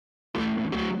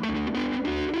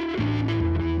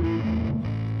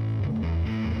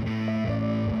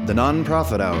The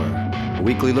Nonprofit Hour, a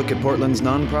weekly look at Portland's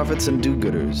nonprofits and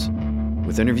do-gooders,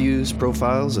 with interviews,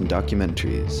 profiles, and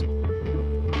documentaries.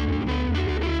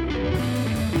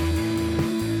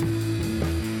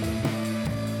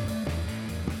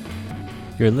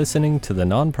 You're listening to the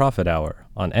Nonprofit Hour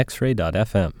on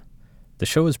X-Ray.fm. The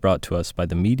show is brought to us by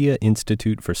the Media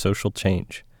Institute for Social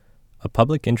Change, a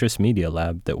public interest media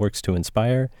lab that works to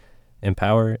inspire,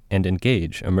 empower, and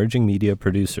engage emerging media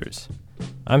producers.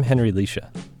 I'm Henry Leisha.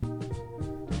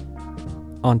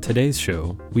 On today's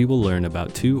show, we will learn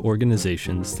about two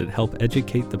organizations that help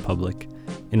educate the public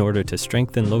in order to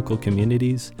strengthen local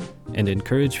communities and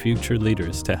encourage future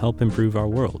leaders to help improve our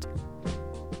world.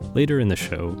 Later in the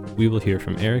show, we will hear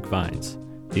from Eric Vines,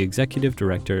 the executive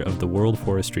director of the World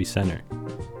Forestry Center.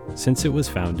 Since it was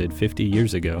founded 50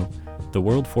 years ago, the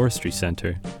World Forestry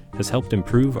Center has helped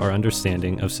improve our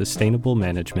understanding of sustainable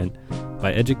management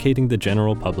by educating the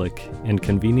general public and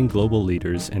convening global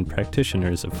leaders and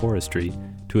practitioners of forestry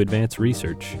to advance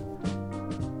research.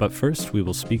 But first, we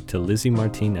will speak to Lizzie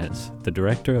Martinez, the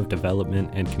Director of Development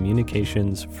and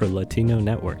Communications for Latino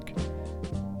Network.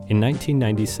 In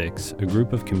 1996, a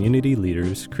group of community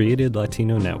leaders created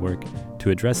Latino Network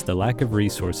to address the lack of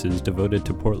resources devoted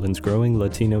to Portland's growing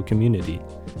Latino community.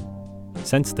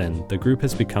 Since then, the group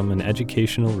has become an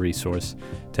educational resource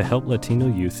to help Latino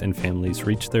youth and families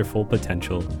reach their full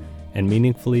potential and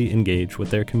meaningfully engage with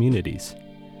their communities.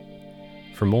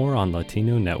 For more on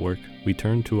Latino Network, we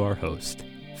turn to our host,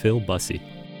 Phil Bussey.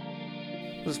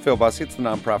 This is Phil Bussey. It's the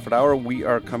Nonprofit Hour. We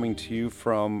are coming to you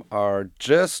from our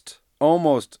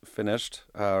almost finished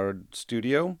our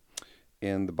studio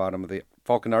in the bottom of the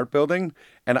Falcon Art Building,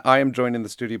 and I am joined in the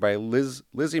studio by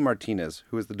Lizzie Martinez,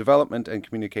 who is the Development and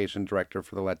Communication Director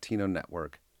for the Latino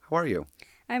Network. How are you?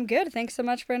 I'm good. Thanks so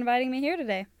much for inviting me here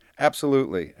today.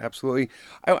 Absolutely.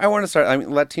 I want to start.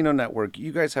 Latino Network,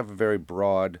 you guys have a very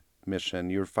broad mission.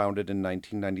 You were founded in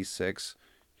 1996.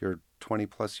 You're 20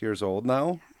 plus years old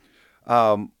now.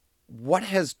 What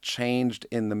has changed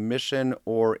in the mission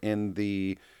or in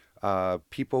the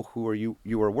people who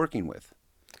you are working with?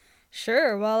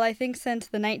 Sure. Well, I think since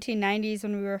the 1990s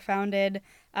when we were founded,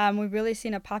 we've really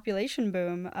seen a population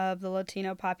boom of the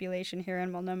Latino population here in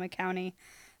Multnomah County.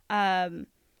 In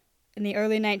the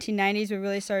early 1990s, we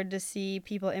really started to see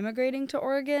people immigrating to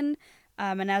Oregon.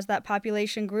 And as that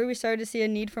population grew, we started to see a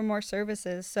need for more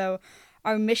services. So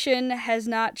our mission has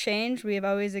not changed. We have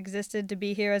always existed to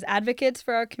be here as advocates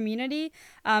for our community,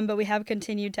 but we have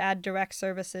continued to add direct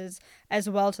services as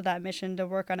well to that mission to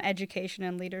work on education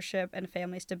and leadership and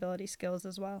family stability skills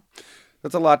as well.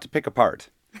 That's a lot to pick apart.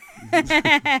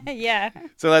 Yeah.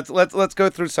 So let's go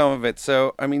through some of it.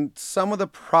 So, some of the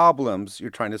problems you're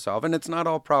trying to solve, and it's not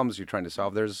all problems you're trying to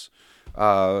solve. There's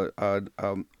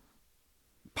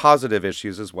positive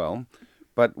issues as well,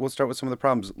 but we'll start with some of the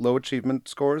problems. Low achievement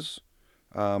scores.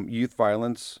 Youth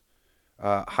violence,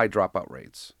 high dropout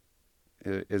rates.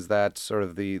 Is that sort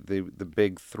of the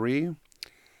big three?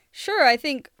 Sure. I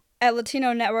think at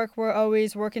Latino Network, we're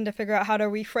always working to figure out how to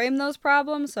reframe those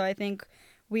problems. So I think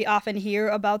we often hear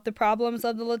about the problems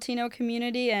of the Latino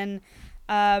community, and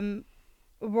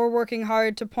we're working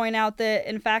hard to point out that,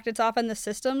 in fact, it's often the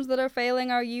systems that are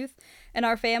failing our youth and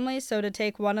our families. So to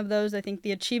take one of those, I think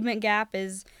the achievement gap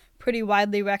is pretty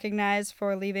widely recognized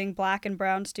for leaving Black and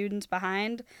brown students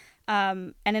behind.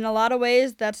 And in a lot of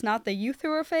ways, that's not the youth who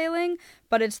are failing,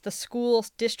 but it's the school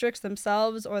districts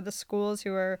themselves or the schools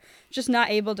who are just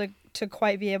not able to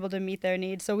quite be able to meet their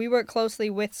needs. So we work closely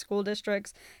with school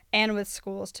districts and with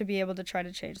schools to be able to try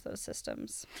to change those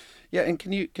systems. Yeah, and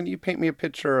can you paint me a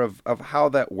picture of how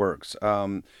that works?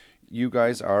 You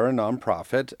guys are a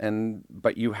nonprofit,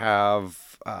 but you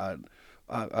have a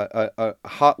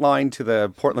hotline to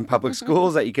the Portland Public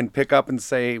Schools that you can pick up and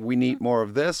say, we need more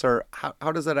of this, or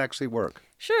how does that actually work?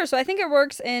 Sure. So I think it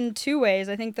works in two ways.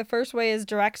 I think the first way is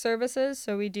direct services.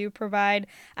 So we do provide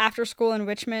after-school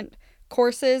enrichment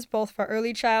courses, both for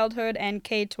early childhood and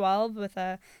K-12, with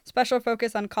a special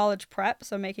focus on college prep,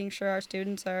 so making sure our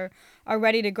students are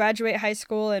ready to graduate high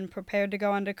school and prepared to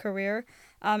go on to career.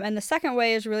 And the second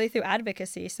way is really through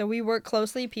advocacy. So we work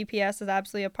closely. PPS is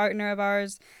absolutely a partner of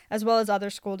ours, as well as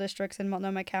other school districts in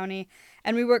Multnomah County.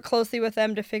 And we work closely with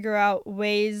them to figure out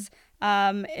ways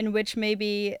in which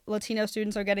maybe Latino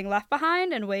students are getting left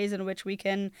behind and ways in which we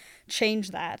can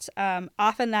change that.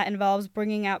 Often that involves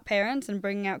bringing out parents and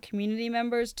bringing out community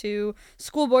members to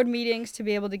school board meetings to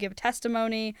be able to give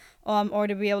testimony or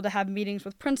to be able to have meetings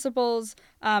with principals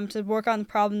to work on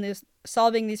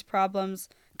solving these problems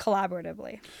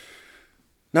collaboratively.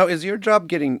 Now, is your job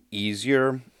getting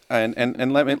easier?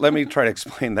 And let me try to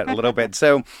explain that a little bit.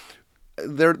 So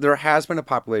there has been a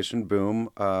population boom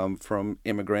from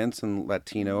immigrants and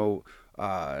Latino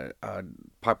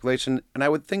population, and I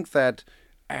would think that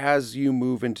as you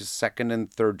move into second and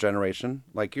third generation,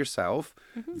 like yourself,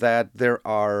 that there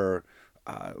are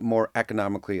more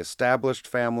economically established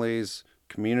families,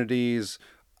 communities,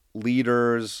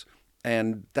 leaders,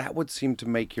 and that would seem to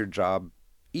make your job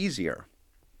easier.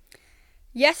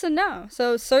 Yes and no.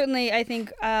 So certainly I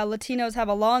think Latinos have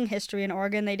a long history in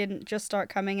Oregon. They didn't just start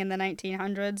coming in the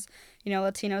 1900s.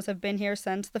 Latinos have been here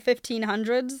since the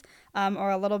 1500s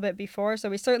or a little bit before. So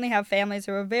we certainly have families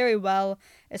who are very well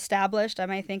established.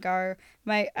 I think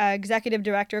my executive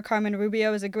director, Carmen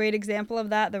Rubio, is a great example of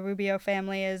that. The Rubio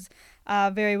family is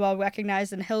very well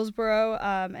recognized in Hillsborough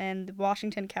and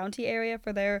Washington County area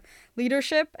for their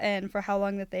leadership and for how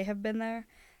long that they have been there.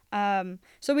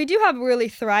 So we do have a really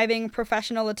thriving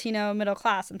professional Latino middle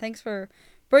class, and thanks for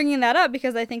bringing that up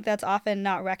because I think that's often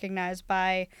not recognized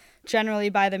generally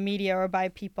by the media or by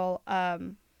people,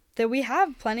 that we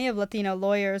have plenty of Latino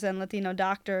lawyers and Latino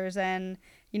doctors, and,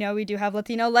 we do have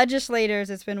Latino legislators.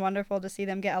 It's been wonderful to see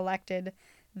them get elected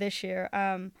this year.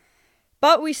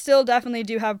 But we still definitely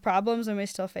do have problems, and we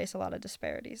still face a lot of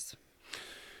disparities.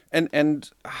 And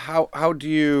how do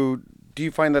you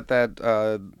find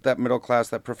that middle class,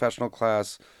 that professional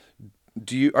class,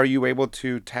 are you able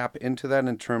to tap into that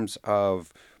in terms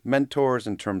of mentors,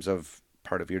 in terms of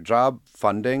part of your job,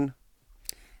 funding?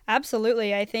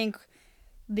 Absolutely. I think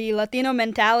the Latino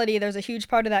mentality, there's a huge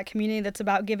part of that community that's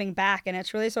about giving back, and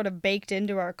it's really sort of baked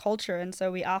into our culture. And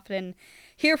so we often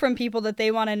hear from people that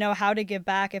they want to know how to give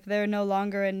back if they're no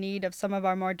longer in need of some of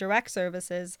our more direct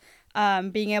services,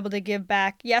 being able to give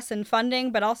back, yes, in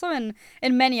funding, but also in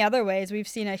many other ways. We've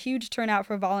seen a huge turnout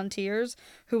for volunteers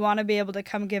who want to be able to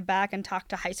come give back and talk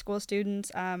to high school students.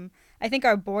 I think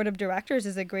our board of directors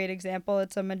is a great example.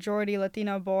 It's a majority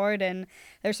Latino board, and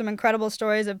there's some incredible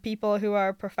stories of people who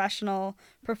are professional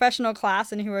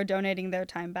class and who are donating their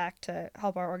time back to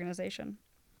help our organization.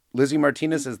 Lizzie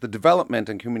Martinez is the Development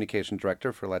and Communication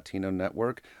Director for Latino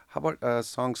Network. How about a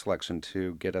song selection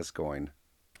to get us going?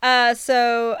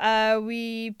 So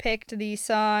we picked the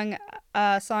song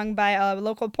by a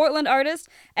local Portland artist,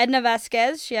 Edna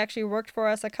Vasquez. She actually worked for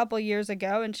us a couple years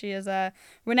ago, and she is a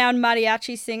renowned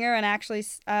mariachi singer and actually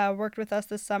worked with us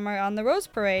this summer on the Rose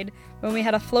Parade when we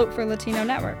had a float for Latino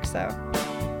Network. So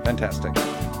fantastic.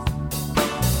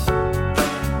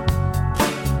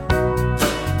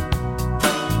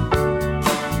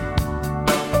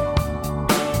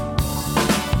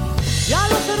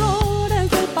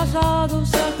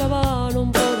 Se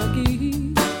acabaron por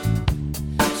aquí,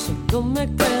 solo me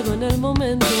quedo en el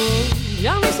momento.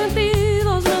 Ya mis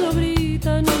sentidos me lo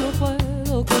gritan y no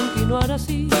puedo continuar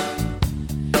así.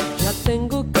 Ya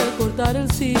tengo que cortar el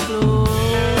ciclo.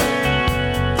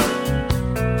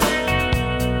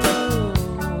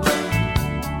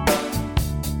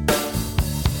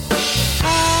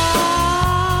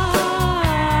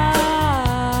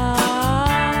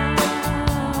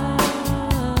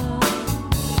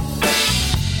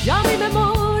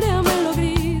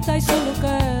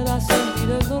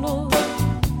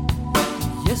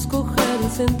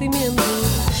 Sentimiento.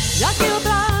 Ya quiero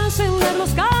trascender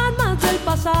los karmas del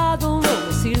pasado, no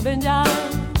me sirven ya,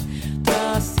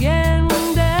 trasciendes.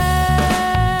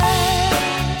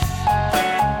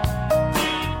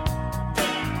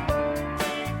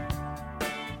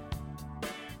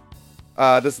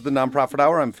 This is the Nonprofit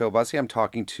Hour. I'm Phil Bussey. I'm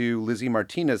talking to Lizzie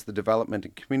Martinez, the Development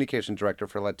and Communication Director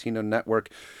for Latino Network.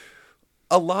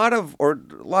 A lot of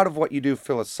what you do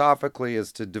philosophically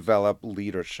is to develop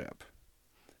leadership.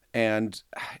 And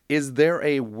is there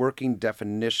a working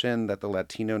definition that the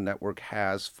Latino Network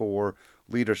has for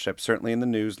leadership? Certainly in the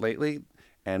news lately,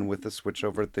 and with the switch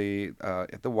over at the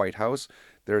White House,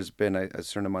 there's been a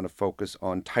certain amount of focus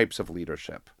on types of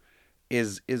leadership.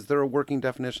 Is there a working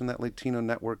definition that Latino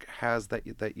Network has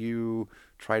that you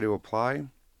try to apply?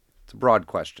 It's a broad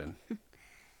question.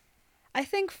 I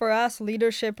think for us,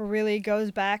 leadership really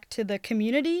goes back to the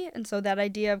community. And so that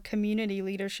idea of community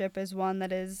leadership is one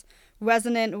that is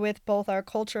resonant with both our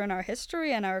culture and our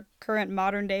history and our current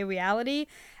modern day reality.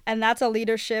 And that's a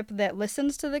leadership that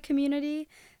listens to the community,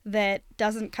 that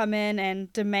doesn't come in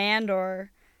and demand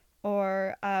or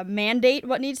mandate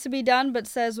what needs to be done, but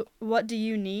says, what do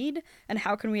you need and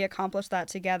how can we accomplish that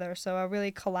together? So a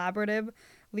really collaborative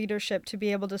leadership to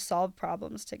be able to solve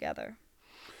problems together.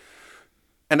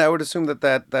 And I would assume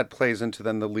that plays into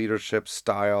then the leadership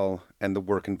style and the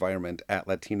work environment at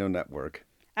Latino Network.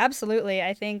 Absolutely.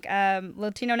 I think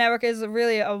Latino Network is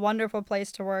really a wonderful place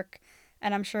to work.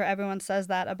 and I'm sure everyone says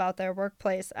that about their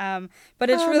workplace. But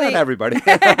it's really not everybody.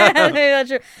 That's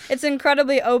true. It's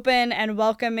incredibly open and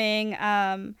welcoming.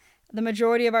 The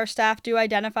majority of our staff do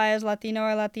identify as Latino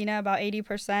or Latina, about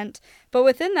 80%. But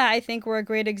within that, I think we're a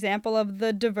great example of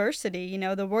the diversity. You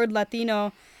know, the word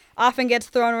Latino often gets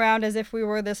thrown around as if we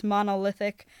were this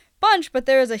monolithic bunch, but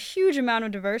there is a huge amount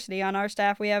of diversity on our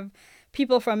staff. We have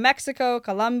people from Mexico,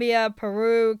 Colombia,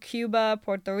 Peru, Cuba,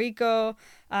 Puerto Rico.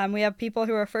 We have people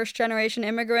who are first-generation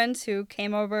immigrants who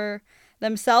came over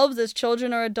themselves as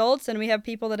children or adults, and we have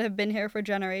people that have been here for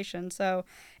generations. So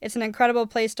it's an incredible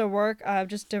place to work,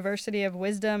 just diversity of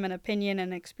wisdom and opinion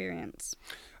and experience.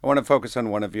 I want to focus on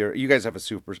you guys have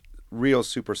a real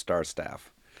superstar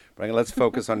staff. But let's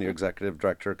focus on your executive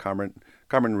director,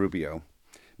 Carmen Rubio.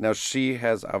 Now, she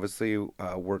has obviously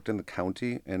worked in the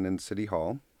county and in City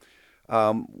Hall.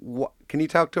 Can you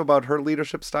talk about her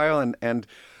leadership style and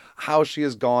how she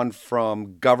has gone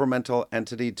from governmental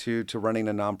entity to running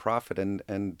a nonprofit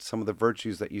and some of the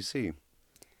virtues that you see?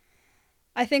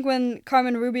 I think when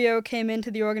Carmen Rubio came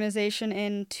into the organization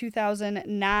in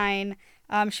 2009,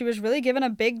 she was really given a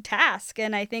big task.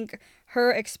 And I think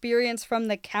her experience from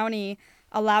the county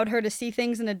allowed her to see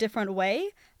things in a different way,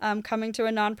 coming to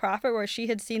a nonprofit where she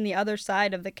had seen the other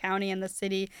side of the county and the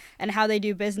city and how they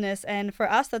do business. And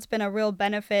for us, that's been a real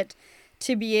benefit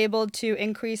to be able to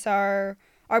increase our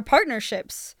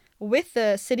partnerships with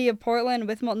the city of Portland,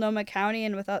 with Multnomah County,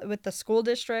 and with the school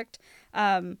district.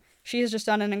 She has just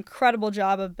done an incredible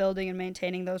job of building and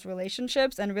maintaining those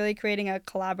relationships and really creating a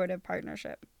collaborative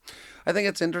partnership. I think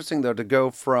it's interesting, though, to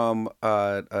go from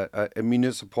a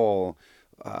municipal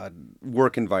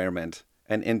work environment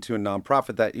and into a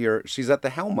nonprofit that she's at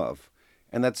the helm of.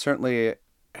 And that's certainly,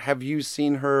 have you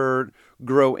seen her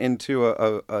grow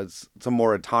into some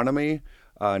more autonomy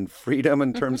and freedom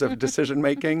in terms of decision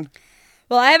making?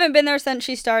 Well, I haven't been there since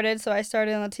she started. So I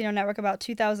started in Latino Network about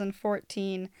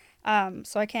 2014.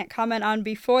 So I can't comment on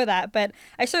before that, but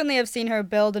I certainly have seen her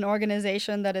build an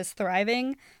organization that is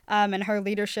thriving, and her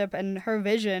leadership and her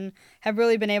vision have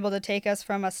really been able to take us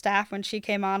from a staff when she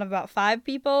came on of about 5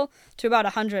 people to about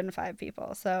 105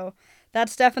 people. So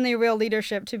that's definitely real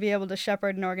leadership to be able to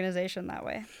shepherd an organization that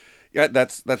way. Yeah,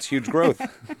 that's huge growth.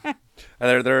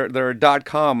 There are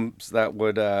 .coms that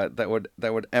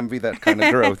would envy that kind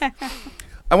of growth.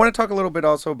 I want to talk a little bit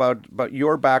also about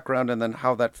your background and then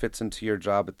how that fits into your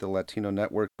job at the Latino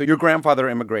Network. Your grandfather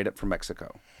immigrated from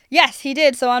Mexico. Yes, he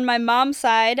did. So on my mom's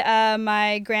side,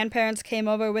 my grandparents came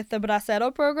over with the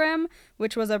Bracero program,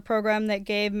 which was a program that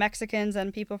gave Mexicans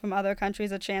and people from other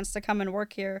countries a chance to come and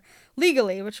work here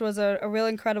legally, which was a real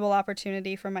incredible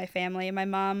opportunity for my family. My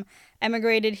mom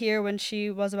emigrated here when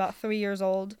she was about 3 years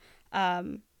old,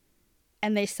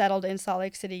 and they settled in Salt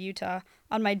Lake City, Utah.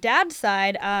 On my dad's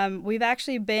side, we've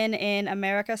actually been in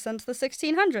America since the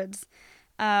 1600s.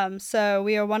 So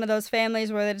we are one of those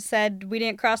families where they said we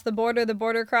didn't cross the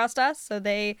border crossed us. So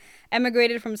they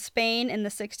emigrated from Spain in the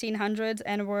 1600s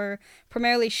and were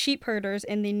primarily sheep herders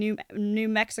in the New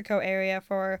Mexico area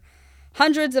for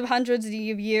hundreds of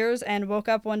years, and woke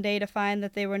up one day to find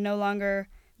that they were no longer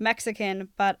Mexican,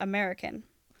 but American.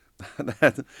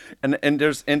 and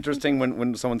there's interesting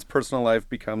when someone's personal life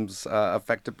becomes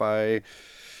affected by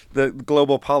the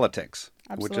global politics.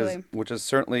 Absolutely. which is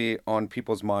certainly on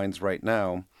people's minds right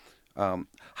now.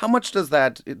 How much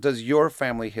does your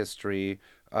family history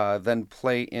then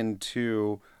play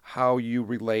into how you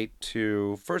relate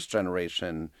to first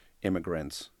generation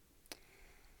immigrants?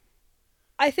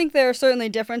 I think there are certainly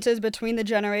differences between the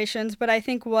generations, but I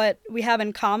think what we have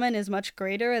in common is much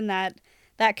greater, in that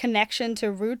connection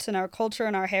to roots and our culture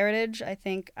and our heritage. I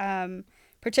think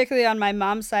particularly on my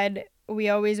mom's side, we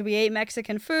ate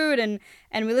Mexican food and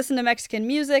we listened to Mexican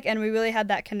music, and we really had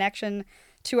that connection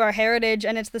to our heritage.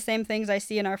 And it's the same things I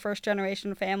see in our first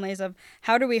generation families of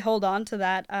how do we hold on to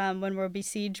that when we're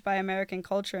besieged by American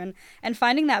culture, and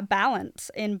finding that balance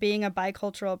in being a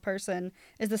bicultural person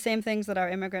is the same things that our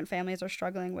immigrant families are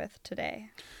struggling with today.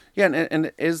 Yeah,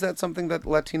 and is that something that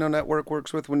Latino Network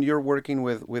works with when you're working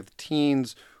with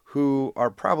teens who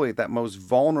are probably at that most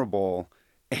vulnerable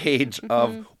age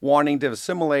of wanting to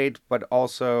assimilate, but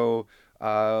also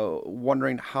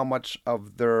wondering how much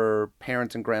of their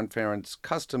parents' and grandparents'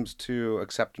 customs to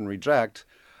accept and reject?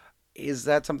 Is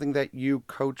that something that you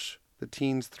coach the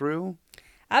teens through?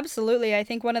 Absolutely. I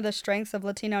think one of the strengths of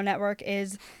Latino Network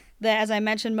is that, as I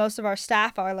mentioned, most of our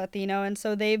staff are Latino, and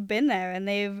so they've been there and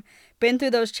they've been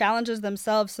through those challenges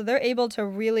themselves. So they're able to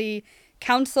really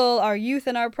counsel our youth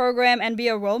in our program and be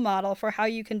a role model for how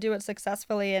you can do it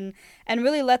successfully, and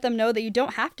really let them know that you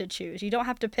don't have to choose. You don't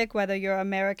have to pick whether you're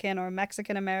American or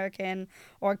Mexican American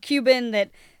or Cuban,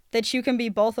 that that you can be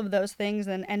both of those things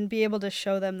and be able to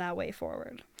show them that way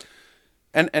forward.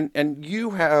 And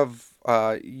you have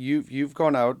you've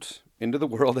gone out into the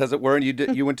world, as it were, and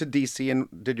you went to DC and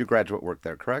did your graduate work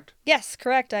there, correct? Yes,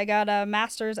 correct. I got a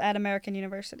master's at American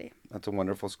University. That's a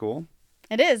wonderful school.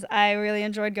 It is. I really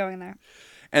enjoyed going there.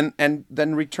 And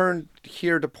then returned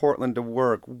here to Portland to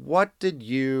work.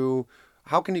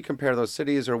 How can you compare those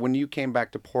cities? Or when you came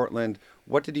back to Portland,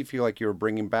 what did you feel like you were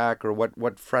bringing back? Or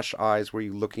what fresh eyes were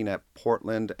you looking at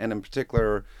Portland and in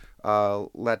particular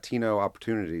Latino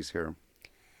opportunities here?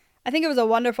 I think it was a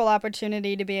wonderful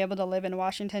opportunity to be able to live in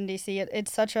Washington, D.C.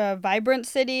 It's such a vibrant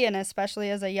city, and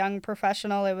especially as a young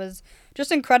professional, it was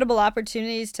just incredible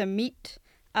opportunities to meet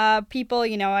people.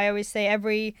 You know, I always say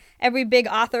every big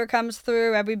author comes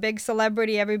through, every big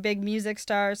celebrity, every big music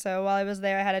star. So while I was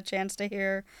there, I had a chance to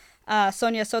hear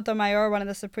Sonia Sotomayor, one of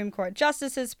the Supreme Court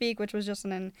justices, speak, which was just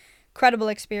an incredible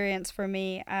experience for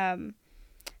me.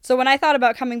 So when I thought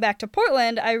about coming back to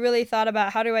Portland, I really thought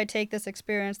about how do I take this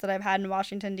experience that I've had in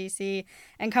Washington, D.C.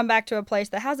 and come back to a place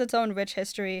that has its own rich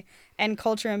history and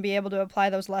culture and be able to apply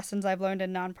those lessons I've learned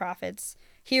in nonprofits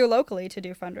here locally to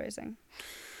do fundraising.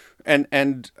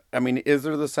 And I mean, is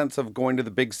there the sense of going to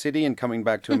the big city and coming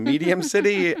back to a medium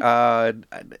city? Did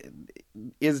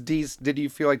you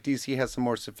feel like DC has some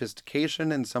more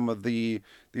sophistication in some of these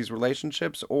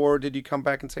relationships, or did you come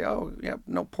back and say, oh yeah,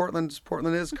 no, Portland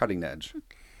is cutting edge?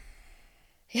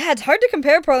 Yeah, it's hard to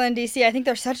compare Portland and DC. I think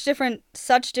they're such different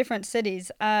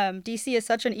cities. DC is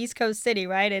such an East Coast city,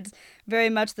 right? It's very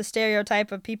much the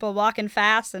stereotype of people walking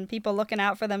fast and people looking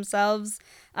out for themselves.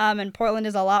 And Portland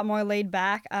is a lot more laid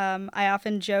back. I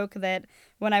often joke that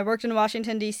when I worked in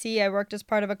Washington, DC, I worked as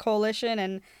part of a coalition,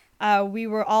 and we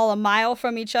were all a mile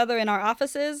from each other in our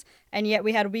offices, and yet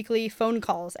we had weekly phone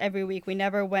calls every week. We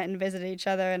never went and visited each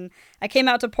other. And I came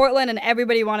out to Portland, and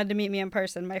everybody wanted to meet me in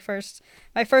person. My first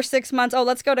 6 months, oh,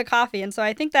 let's go to coffee. And so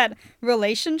I think that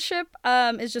relationship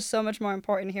is just so much more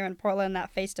important here in Portland,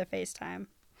 that face-to-face time.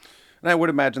 And I would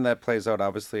imagine that plays out,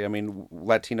 obviously. I mean,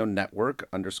 Latino Network,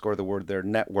 underscore the word there,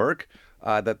 network,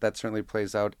 that certainly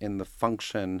plays out in the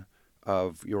function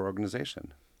of your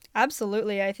organization.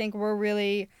 Absolutely. I think we're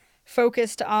really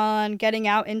focused on getting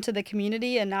out into the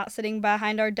community and not sitting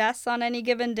behind our desks on any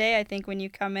given day. I think when you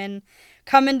come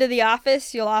into the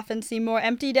office, you'll often see more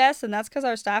empty desks, and that's because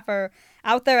our staff are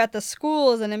out there at the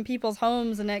schools and in people's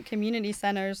homes and at community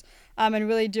centers, and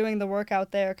really doing the work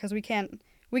out there, because we can't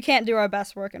do our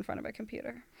best work in front of a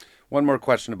computer. One more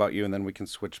question about you, and then we can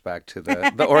switch back to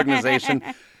the organization.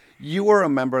 You were a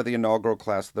member of the inaugural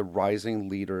class of the Rising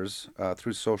Leaders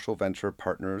through Social Venture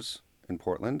Partners in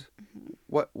Portland.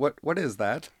 What is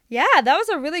that? Yeah, that was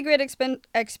a really great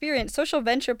experience. Social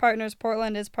Venture Partners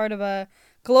Portland is part of a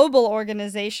global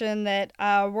organization that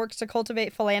works to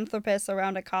cultivate philanthropists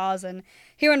around a cause. And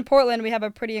here in Portland, we have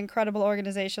a pretty incredible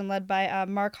organization led by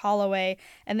Mark Holloway,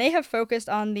 and they have focused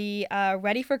on the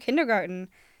Ready for Kindergarten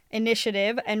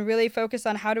initiative and really focused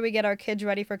on how do we get our kids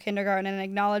ready for kindergarten, and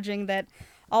acknowledging that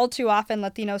all too often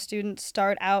Latino students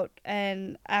start out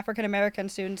and African American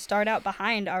students start out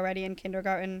behind already in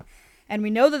kindergarten. And we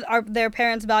know that their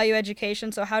parents value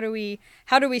education, so how do we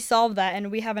solve that? And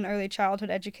we have an early childhood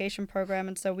education program,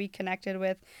 and so we connected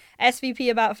with SVP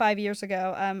about 5 years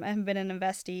ago and have been an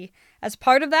investee. As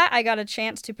part of that, I got a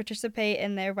chance to participate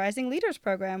in their Rising Leaders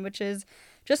program, which is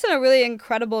just a really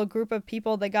incredible group of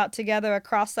people that got together, a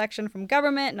cross-section from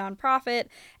government, nonprofit,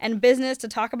 and business to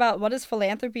talk about what does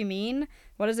philanthropy mean?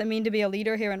 What does it mean to be a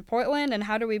leader here in Portland? And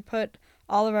how do we put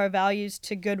all of our values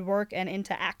to good work and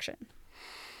into action?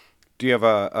 Do you have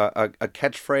a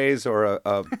catchphrase or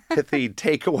a pithy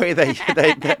takeaway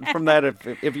that from that,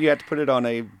 if you had to put it on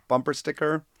a bumper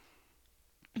sticker?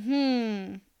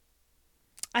 I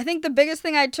think the biggest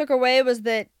thing I took away was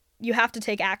that you have to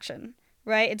take action,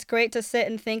 right? It's great to sit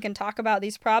and think and talk about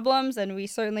these problems, and we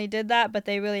certainly did that, but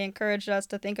they really encouraged us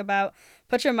to think about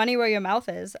put your money where your mouth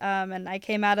is. And I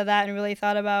came out of that and really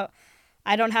thought about,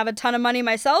 I don't have a ton of money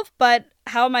myself, but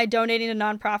how am I donating to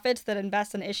nonprofits that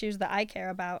invest in issues that I care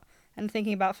about? And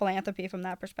thinking about philanthropy from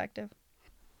that perspective.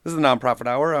 This is the Nonprofit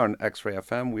Hour on X-Ray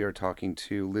FM. We are talking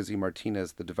to Lizzie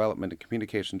Martinez, the Development and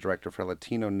Communication Director for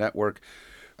Latino Network.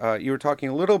 You were talking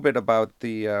a little bit about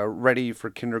the Ready for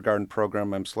Kindergarten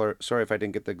program. I'm sorry if I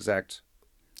didn't get the exact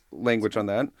language on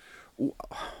that.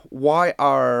 Why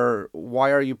are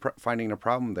you finding a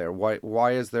problem there?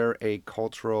 Why is there a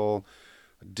cultural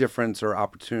difference or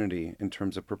opportunity in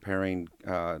terms of preparing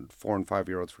 4- and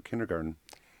 5-year-olds for kindergarten?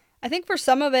 I think for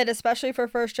some of it, especially for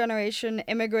first-generation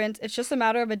immigrants, it's just a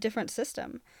matter of a different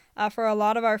system. For a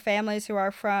lot of our families who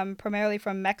are primarily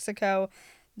from Mexico,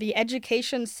 the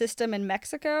education system in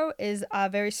Mexico is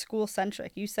very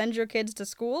school-centric. You send your kids to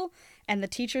school, and the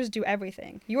teachers do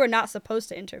everything. You are not supposed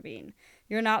to intervene.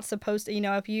 You're not supposed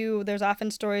to, there's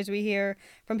often stories we hear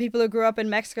from people who grew up in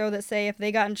Mexico that say if they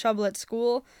got in trouble at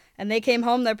school and they came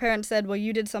home, their parents said, well,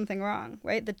 you did something wrong,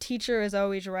 right? The teacher is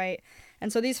always right.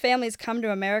 And so these families come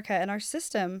to America, and our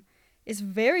system is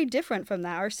very different from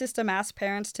that. Our system asks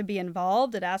parents to be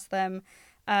involved. It asks them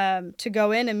to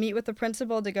go in and meet with the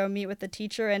principal, to go meet with the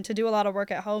teacher, and to do a lot of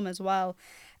work at home as well.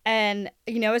 And,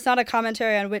 it's not a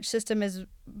commentary on which system is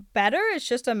better. It's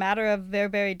just a matter of they're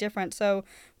very different. So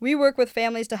we work with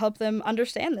families to help them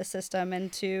understand the system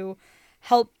and to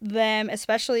help them,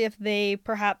 especially if they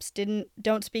perhaps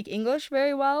don't speak English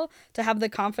very well, to have the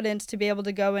confidence to be able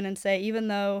to go in and say, even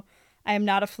though I am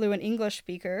not a fluent English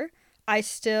speaker, I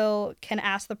still can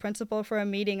ask the principal for a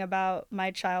meeting about my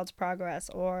child's progress,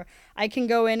 or I can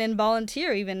go in and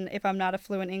volunteer even if I'm not a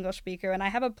fluent English speaker, and I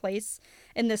have a place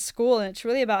in this school, and it's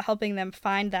really about helping them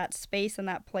find that space and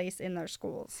that place in their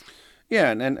schools.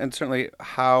 Yeah, and certainly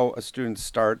how a student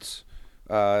starts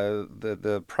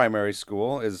the primary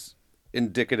school is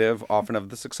indicative often of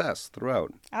the success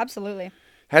throughout. Absolutely.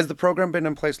 Has the program been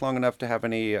in place long enough to have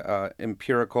any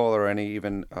empirical or any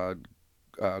even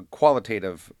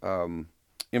qualitative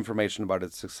information about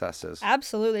its successes?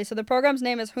 Absolutely. So the program's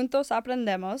name is Juntos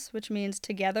Aprendemos, which means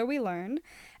Together We Learn.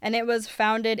 And it was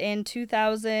founded in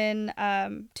 2000,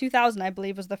 I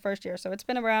believe, was the first year. So it's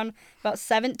been around about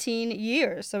 17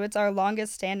 years. So it's our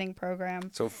longest standing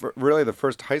program. So really the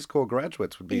first high school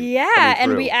graduates would be Yeah,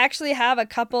 and through. we actually have a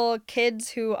couple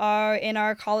kids who are in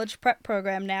our college prep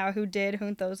program now who did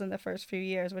Juntos in the first few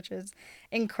years, which is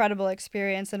incredible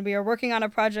experience. And we are working on a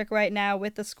project right now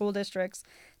with the school districts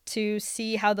to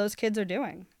see how those kids are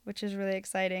doing, which is really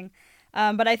exciting.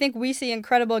 But I think we see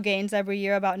incredible gains every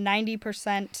year. About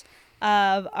 90%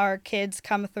 of our kids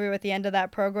come through at the end of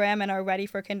that program and are ready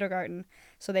for kindergarten.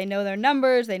 So they know their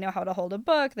numbers, they know how to hold a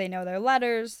book, they know their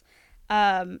letters.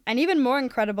 And even more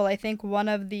incredible, I think one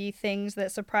of the things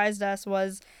that surprised us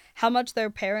was how much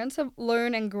their parents have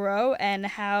learned and grow, and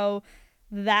how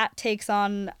that takes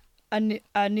on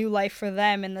a new life for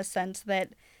them, in the sense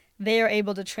that they are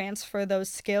able to transfer those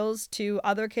skills to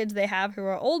other kids they have who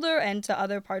are older and to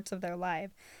other parts of their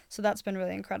life. So that's been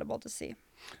really incredible to see.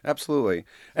 Absolutely.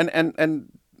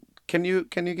 And can you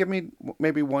give me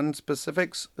maybe one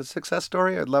specific success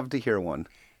story? I'd love to hear one.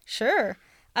 Sure.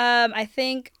 I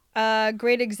think a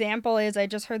great example is, I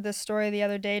just heard this story the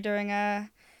other day during a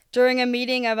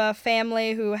meeting of a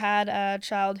family who had a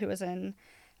child who was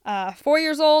 4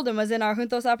 years old and was in our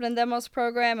Juntos Aprendemos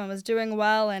program and was doing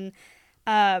well, and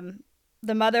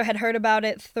the mother had heard about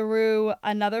it through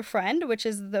another friend, which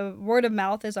is the word of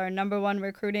mouth is our number one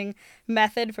recruiting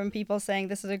method from people saying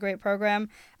this is a great program.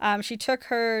 She took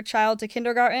her child to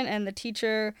kindergarten, and the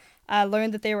teacher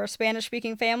learned that they were a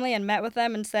Spanish-speaking family and met with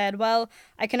them and said, well,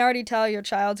 I can already tell your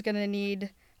child's going to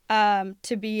need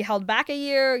to be held back a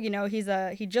year.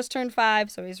 He just turned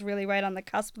 5, so he's really right on the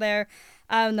cusp there.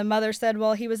 The mother said,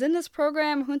 well, he was in this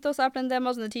program, Juntos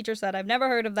Aprendemos, and the teacher said, I've never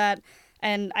heard of that,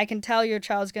 and I can tell your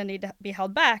child's going to need to be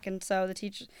held back. And so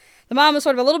the mom was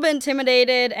sort of a little bit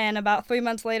intimidated, and about 3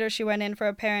 months later, she went in for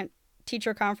a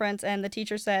parent-teacher conference, and the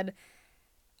teacher said,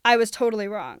 I was totally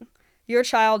wrong. Your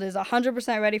child is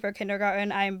 100% ready for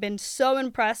kindergarten. I've been so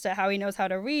impressed at how he knows how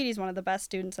to read. He's one of the best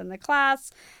students in the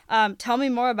class. Tell me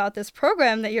more about this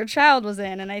program that your child was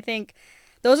in. And I think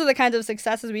those are the kinds of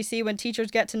successes we see when teachers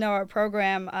get to know our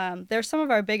program. They're some of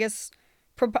our biggest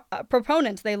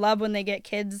proponents. They love when they get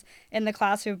kids in the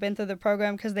class who've been through the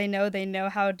program, because they know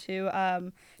how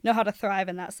to thrive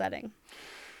in that setting.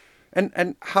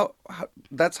 And how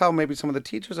that's how maybe some of the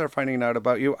teachers are finding out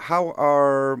about you. How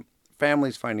are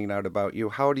families finding out about you?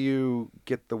 How do you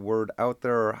get the word out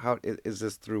there? Or how is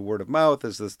this through word of mouth?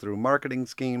 Is this through marketing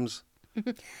schemes?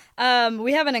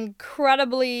 We have an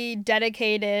incredibly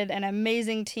dedicated and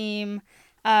amazing team.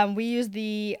 We use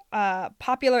the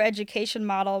popular education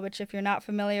model, which, if you're not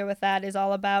familiar with that, is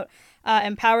all about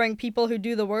empowering people who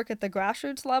do the work at the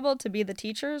grassroots level to be the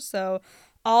teachers. So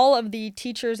all of the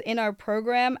teachers in our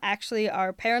program actually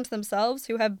are parents themselves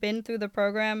who have been through the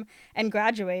program and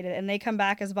graduated, and they come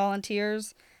back as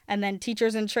volunteers and then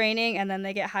teachers in training, and then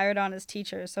they get hired on as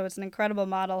teachers. So it's an incredible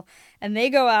model. And they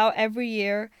go out every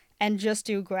year and just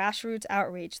do grassroots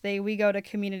outreach. We go to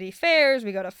community fairs,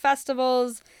 we go to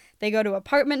festivals, they go to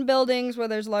apartment buildings where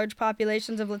there's large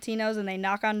populations of Latinos, and they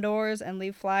knock on doors and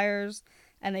leave flyers,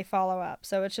 and they follow up.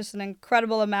 So it's just an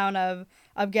incredible amount of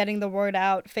getting the word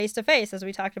out face to face. As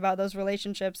we talked about, those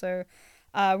relationships are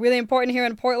really important here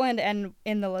in Portland and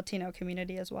in the Latino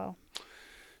community as well.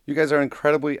 You guys are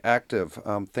incredibly active.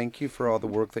 Thank you for all the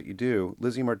work that you do.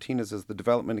 Lizzie Martinez is the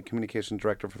Development and Communication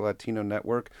Director for the Latino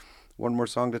Network. One more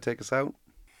song to take us out?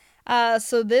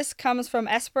 So this comes from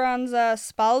Esperanza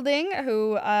Spalding,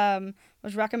 who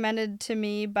was recommended to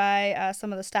me by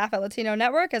some of the staff at Latino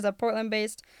Network as a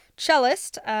Portland-based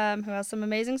cellist who has some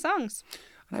amazing songs.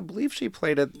 And I believe she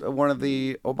played at one of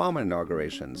the Obama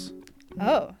inaugurations.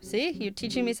 Oh, see? You're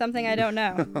teaching me something I don't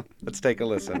know. Let's take a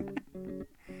listen.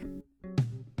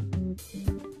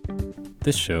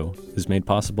 This show is made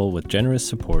possible with generous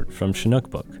support from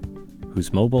Chinook Book,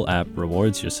 whose mobile app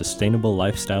rewards your sustainable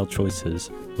lifestyle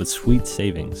choices with sweet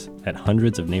savings at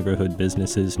hundreds of neighborhood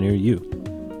businesses near you.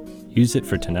 Use it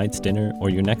for tonight's dinner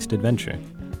or your next adventure.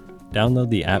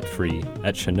 Download the app free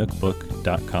at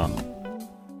chinookbook.com.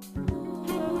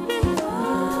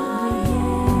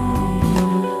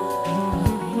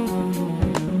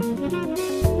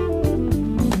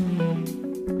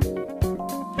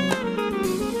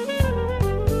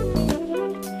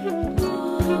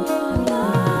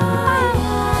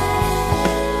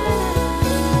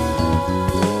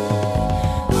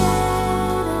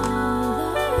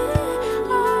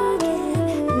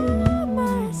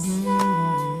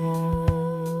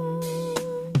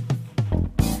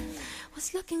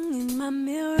 Looking in my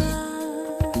mirror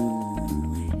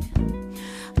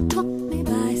took me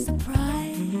by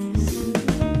surprise.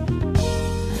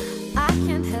 I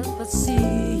can't help but see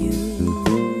you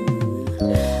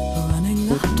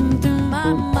running often through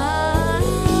my mind,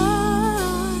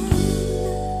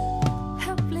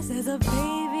 helpless as a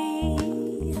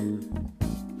baby,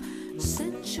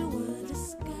 sensual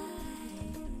disguise.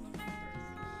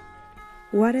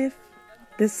 What if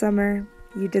this summer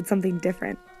you did something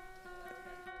different?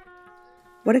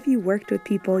 What if you worked with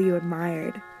people you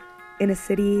admired in a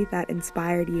city that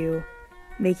inspired you,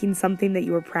 making something that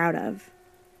you were proud of?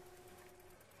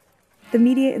 The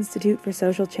Media Institute for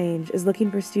Social Change is looking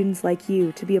for students like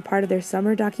you to be a part of their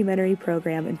summer documentary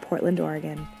program in Portland,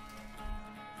 Oregon.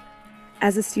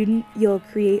 As a student, you'll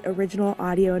create original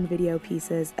audio and video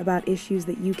pieces about issues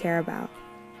that you care about.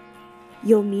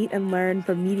 You'll meet and learn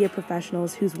from media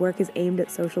professionals whose work is aimed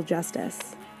at social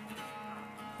justice.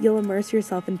 You'll immerse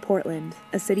yourself in Portland,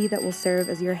 a city that will serve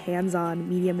as your hands-on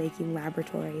media-making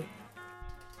laboratory.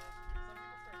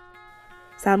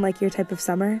 Sound like your type of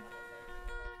summer?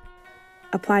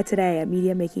 Apply today at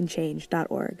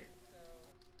MediaMakingChange.org.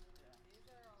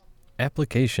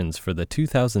 Applications for the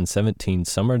 2017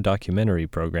 Summer Documentary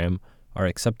Program are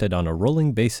accepted on a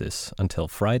rolling basis until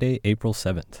Friday, April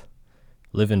 7th.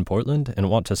 Live in Portland and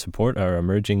want to support our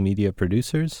emerging media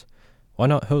producers? Why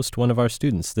not host one of our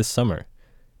students this summer?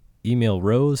 Email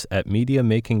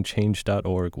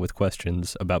rose@MediaMakingChange.org with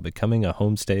questions about becoming a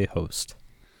homestay host.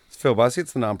 It's Phil Bussey.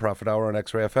 It's the Nonprofit Hour on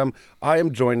X-Ray FM. I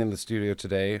am joined in the studio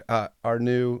today, our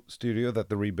new studio that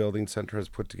the Rebuilding Center has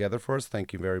put together for us.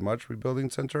 Thank you very much, Rebuilding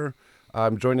Center.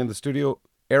 I'm joined in the studio,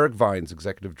 Eric Vines,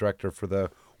 Executive Director for the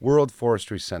World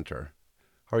Forestry Center.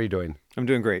 How are you doing? I'm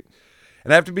doing great.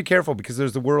 And I have to be careful because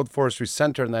there's the World Forestry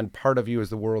Center, and then part of you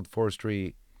is the World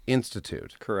Forestry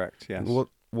Institute. Correct, yes.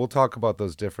 We'll talk about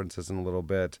those differences in a little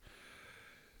bit.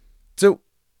 So,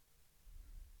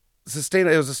 it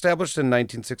was established in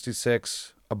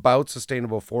 1966 about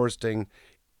sustainable foresting.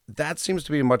 That seems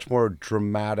to be a much more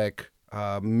dramatic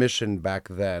mission back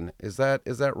then. Is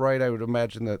that right? I would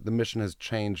imagine that the mission has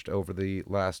changed over the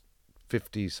last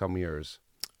 50-some years.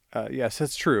 Yes,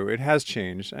 that's true. It has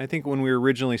changed. I think when we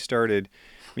originally started,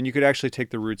 you could actually take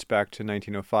the roots back to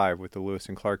 1905 with the Lewis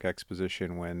and Clark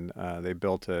Exposition when they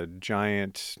built a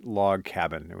giant log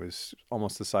cabin. It was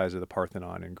almost the size of the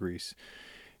Parthenon in Greece.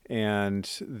 And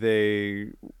they,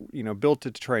 built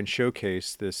it to try and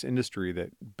showcase this industry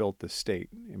that built the state.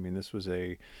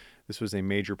 This was a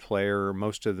major player.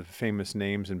 Most of the famous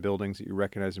names and buildings that you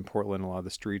recognize in Portland, a lot of the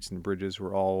streets and bridges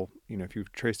were all, if you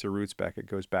trace their roots back, it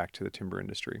goes back to the timber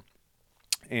industry.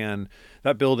 And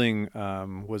that building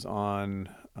was on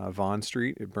Vaughn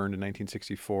Street. It burned in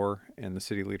 1964, and the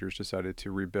city leaders decided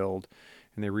to rebuild,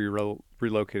 and they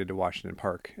relocated to Washington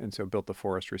Park, and so built the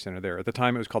Forestry Center there. At the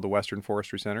time, it was called the Western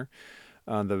Forestry Center.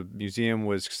 The museum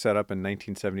was set up in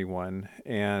 1971,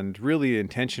 and really the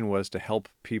intention was to help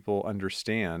people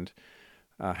understand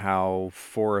how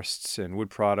forests and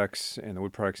wood products and the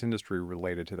wood products industry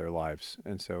related to their lives.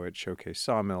 And so it showcased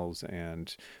sawmills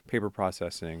and paper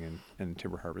processing and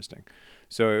timber harvesting.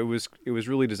 So it was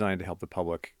really designed to help the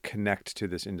public connect to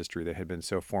this industry that had been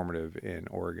so formative in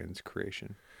Oregon's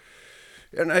creation.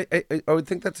 And I would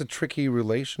think that's a tricky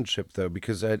relationship, though,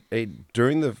 because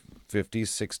during the 50s,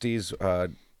 60s,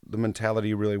 the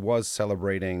mentality really was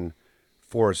celebrating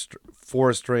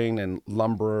forestry and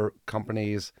lumber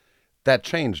companies. that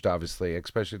changed, obviously,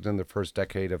 especially in the first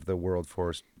decade of the World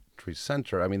Forestry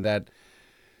Center. I mean, that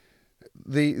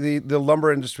the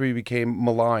lumber industry became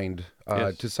maligned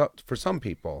Yes. for some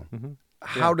people. Hmm.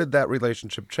 How did that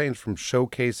relationship change from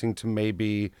showcasing to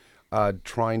maybe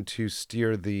trying to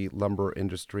steer the lumber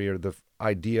industry or the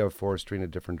idea of forestry in a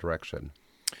different direction?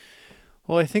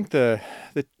 Well, I think the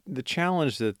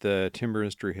challenge that the timber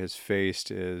industry has faced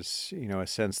is, a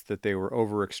sense that they were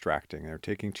over extracting. They're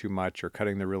taking too much or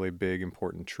cutting the really big,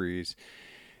 important trees.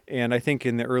 And I think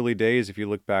in the early days, if you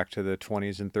look back to the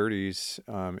 20s and 30s,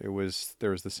 there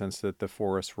was the sense that the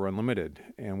forests were unlimited,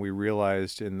 and we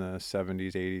realized in the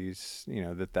 70s,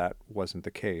 80s, that wasn't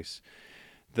the case.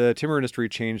 The timber industry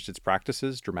changed its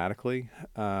practices dramatically.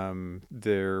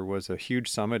 There was a huge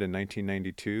summit in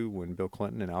 1992 when Bill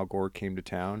Clinton and Al Gore came to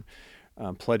town,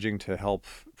 pledging to help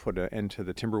put an end to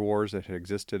the timber wars that had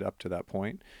existed up to that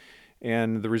point.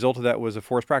 And the result of that was a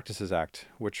Forest Practices Act,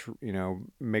 which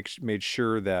made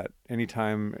sure that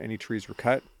anytime any trees were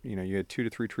cut, you had 2 to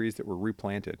 3 trees that were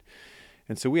replanted.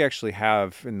 And so we actually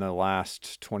have, in the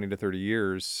last 20 to 30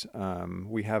 years,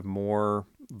 we have more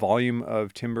volume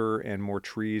of timber and more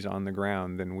trees on the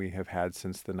ground than we have had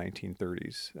since the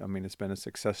 1930s. I mean, it's been a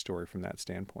success story from that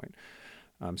standpoint.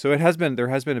 So there has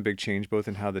been a big change both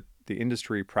in how the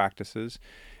industry practices,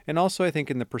 and also I think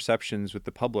in the perceptions with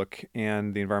the public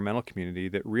and the environmental community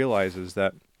that realizes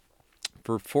that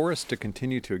for forests to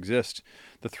continue to exist,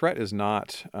 the threat is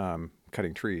not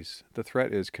cutting trees. The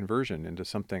threat is conversion into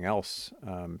something else,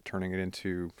 turning it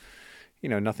into,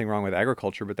 nothing wrong with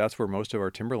agriculture, but that's where most of our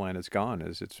timberland has gone,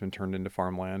 is it's been turned into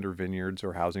farmland or vineyards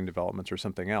or housing developments or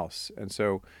something else. And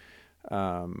so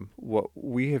what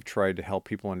we have tried to help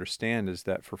people understand is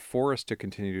that for forests to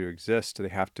continue to exist, they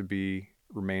have to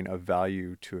remain of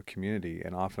value to a community,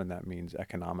 and often that means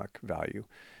economic value.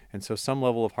 And so some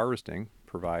level of harvesting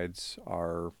provides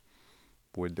our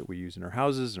wood that we use in our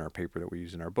houses and our paper that we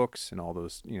use in our books and all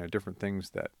those different things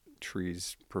that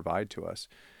trees provide to us.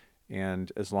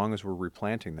 And as long as we're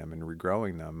replanting them and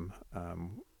regrowing them,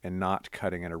 and not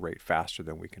cutting at a rate faster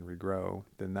than we can regrow,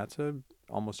 then that's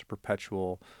almost a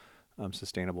perpetual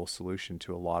sustainable solution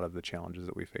to a lot of the challenges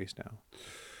that we face now.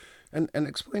 And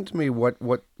explain to me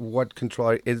what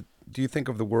control is. Do you think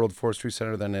of the World Forestry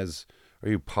Center then as, are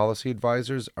you policy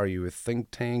advisors? Are you a think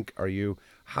tank?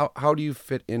 How do you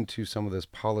fit into some of this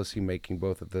policy making,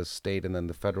 both at the state and then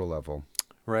the federal level?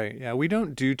 Right. Yeah, we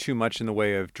don't do too much in the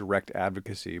way of direct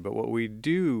advocacy, but what we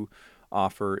do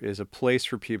offer is a place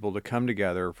for people to come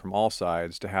together from all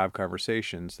sides to have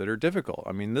conversations that are difficult.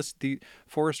 I mean, the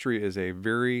forestry is a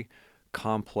very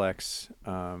complex,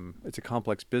 it's a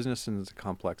complex business and it's a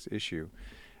complex issue.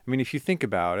 I mean, if you think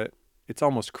about it, it's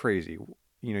almost crazy.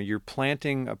 You're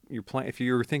planting, if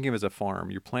you're thinking of it as a farm,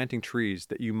 you're planting trees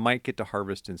that you might get to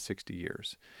harvest in 60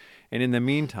 years. And in the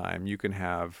meantime, you can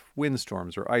have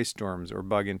windstorms or ice storms or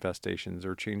bug infestations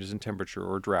or changes in temperature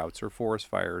or droughts or forest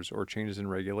fires or changes in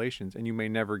regulations. And you may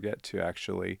never get to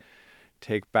actually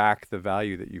take back the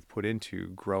value that you've put into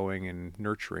growing and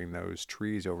nurturing those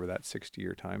trees over that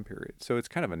 60-year time period. So it's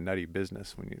kind of a nutty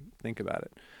business when you think about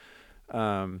it.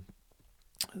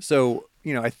 So,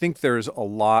 I think there's a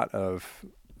lot of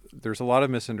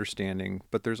misunderstanding,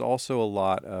 but there's also a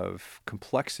lot of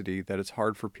complexity that it's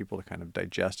hard for people to kind of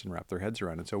digest and wrap their heads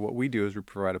around. And so what we do is we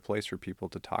provide a place for people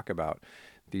to talk about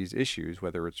these issues,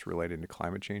 whether it's related to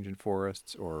climate change in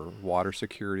forests or water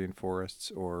security in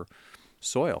forests or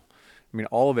soil. I mean,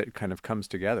 all of it kind of comes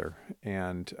together,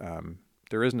 and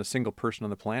there isn't a single person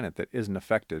on the planet that isn't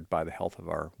affected by the health of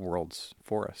our world's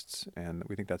forests, and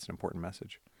we think that's an important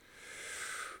message.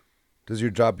 Does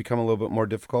your job become a little bit more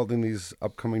difficult in these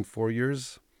upcoming 4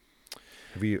 years?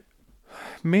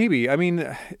 Maybe. I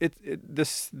mean,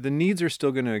 the needs are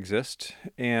still going to exist,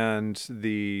 and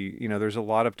there's a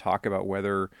lot of talk about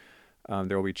whether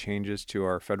there will be changes to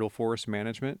our federal forest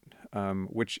management,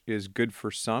 which is good for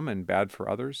some and bad for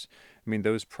others. I mean,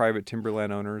 those private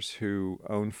timberland owners who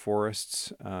own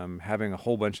forests, having a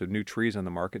whole bunch of new trees on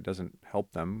the market doesn't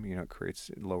help them.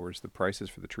 It lowers the prices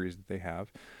for the trees that they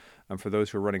have. For those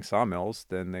who are running sawmills,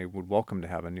 then they would welcome to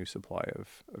have a new supply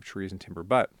of trees and timber.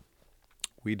 But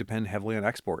we depend heavily on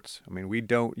exports. I mean, we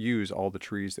don't use all the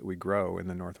trees that we grow in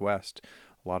the Northwest.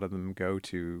 A lot of them go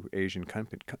to Asian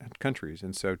countries.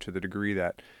 And so to the degree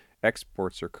that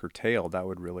exports are curtailed, that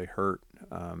would really hurt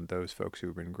those folks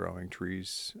who've been growing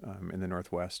trees in the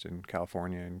Northwest and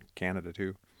California and Canada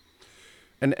too.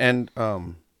 And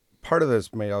part of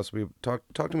this may also be, talk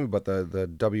to me about the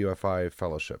WFI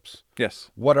fellowships. Yes.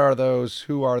 What are those?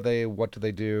 Who are they? What do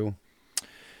they do?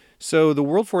 So the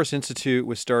World Forest Institute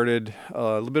was started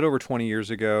a little bit over 20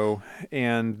 years ago,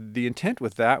 and the intent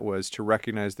with that was to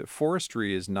recognize that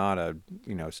forestry is not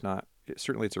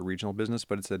certainly it's a regional business,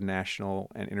 but it's a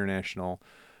national and international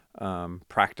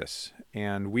practice,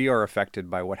 and we are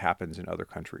affected by what happens in other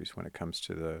countries when it comes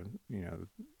to the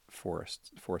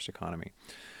forest economy.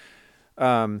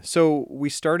 So we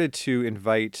started to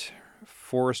invite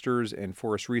foresters and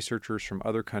forest researchers from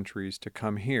other countries to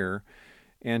come here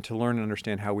and to learn and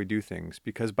understand how we do things,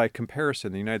 because by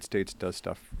comparison, the United States does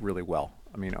stuff really well.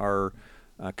 I mean, our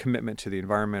commitment to the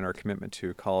environment, our commitment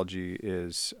to ecology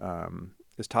is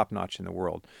top-notch in the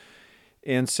world.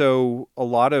 And so a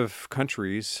lot of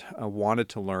countries wanted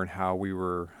to learn how we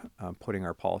were putting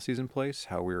our policies in place,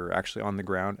 how we were actually on the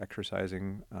ground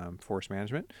exercising forest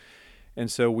management.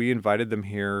 And so we invited them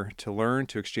here to learn,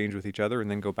 to exchange with each other, and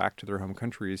then go back to their home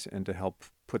countries and to help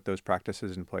put those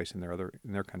practices in place in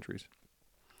their countries.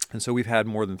 And so we've had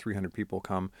more than 300 people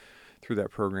come through that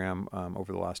program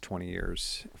over the last 20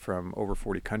 years from over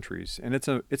 40 countries. And it's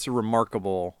a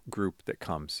remarkable group that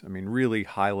comes. I mean, really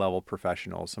high-level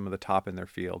professionals, some of the top in their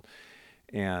field.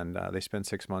 And they spend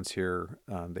 6 months here.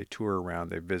 They tour around.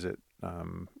 They visit, a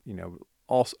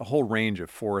whole range of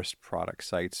forest product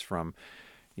sites, from,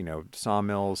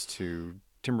 sawmills to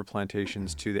timber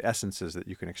plantations to the essences that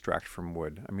you can extract from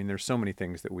wood. I mean, there's so many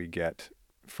things that we get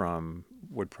from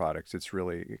wood products. It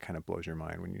kind of blows your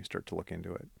mind when you start to look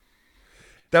into it.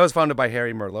 That was founded by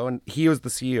Harry Merlot, and he was the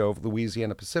CEO of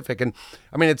Louisiana Pacific. And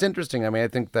I mean, it's interesting. I mean, I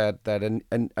think that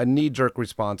a knee-jerk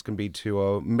response can be to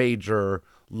a major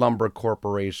lumber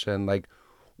corporation. Like,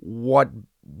 what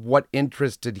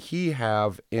interest did he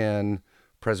have in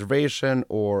preservation,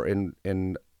 or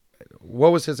in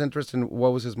what was his interest and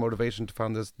what was his motivation to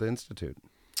found the institute?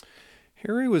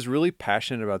 Harry was really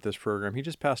passionate about this program. He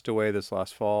just passed away this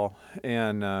last fall,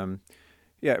 and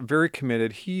very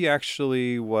committed. He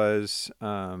actually was,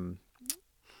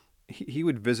 he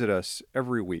would visit us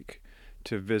every week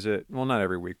not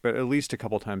every week, but at least a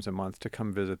couple times a month, to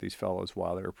come visit these fellows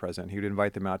while they were present. He would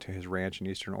invite them out to his ranch in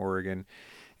Eastern Oregon.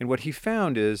 And what he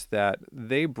found is that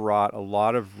they brought a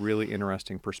lot of really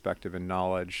interesting perspective and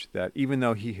knowledge that, even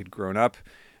though he had grown up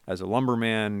as a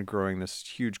lumberman, growing this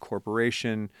huge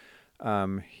corporation,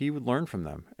 he would learn from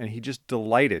them, and he just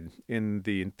delighted in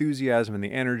the enthusiasm and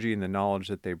the energy and the knowledge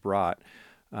that they brought.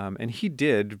 And he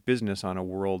did business on a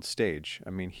world stage. I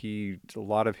mean, a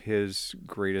lot of his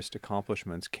greatest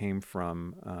accomplishments came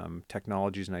from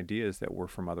technologies and ideas that were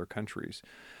from other countries.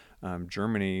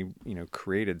 Germany,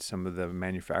 created some of the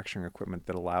manufacturing equipment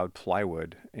that allowed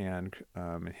plywood, and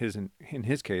in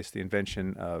his case, the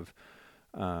invention of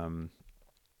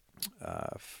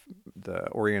the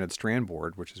oriented strand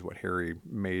board, which is what Harry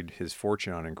made his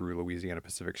fortune on and grew Louisiana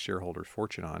Pacific shareholders'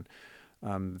 fortune on.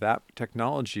 That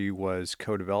technology was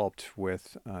co-developed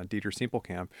with Dieter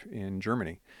Simpelkamp in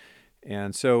Germany.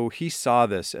 And so he saw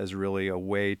this as really a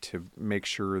way to make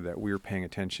sure that we were paying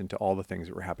attention to all the things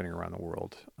that were happening around the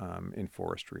world in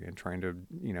forestry, and trying to,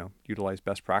 utilize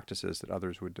best practices that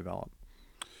others would develop.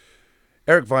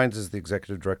 Eric Vines is the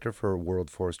executive director for World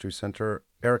Forestry Center.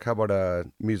 Eric, how about a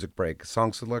music break?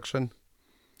 Song selection?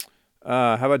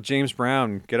 How about James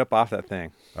Brown? Get up off that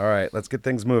thing. All right, let's get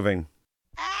things moving.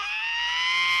 Ow!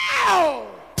 Oh!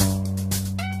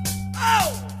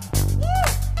 Woo!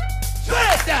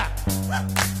 Shut that!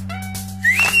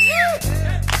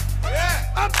 Yeah.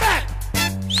 I'm back!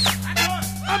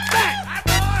 I'm back!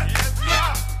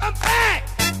 I'm back!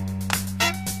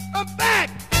 I'm back!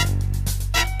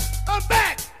 I'm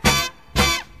back!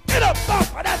 Get up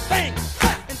off of that thing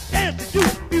and dance to you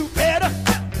feel better.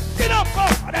 Get up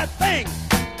off of that thing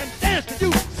and dance to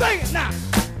you. Sing it now.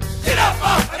 Get up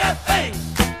off of that thing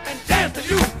and dance to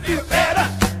you feel better.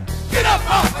 Get up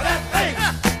off of that thing.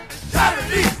 Try to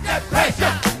release that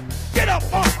pressure. Get up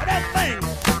off of that thing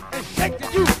and shake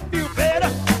till you feel better.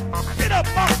 Get up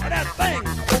off of that thing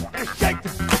and shake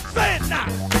till. Say it now.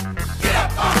 Get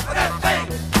up off of that thing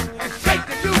and shake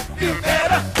till you feel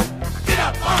better. Get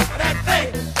up off of that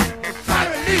thing and try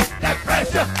to release that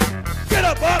pressure. Get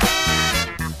up, up.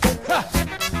 Ha.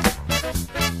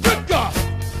 Good God.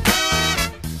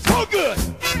 So good.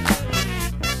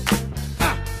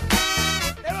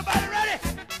 Everybody ready?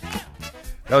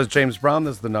 That was James Brown.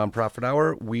 This is the Nonprofit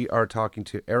Hour. We are talking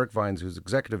to Eric Vines, who's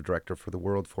executive director for the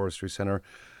World Forestry Center.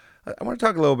 I want to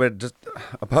talk a little bit just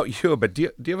about you, but do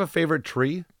you have a favorite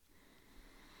tree?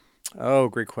 Oh,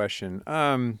 great question.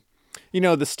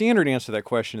 The standard answer to that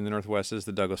question in the Northwest is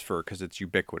the Douglas fir, because it's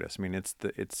ubiquitous. I mean,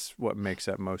 it's what makes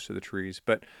up most of the trees.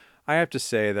 But I have to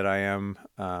say that I am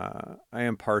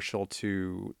partial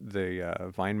to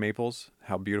the vine maples,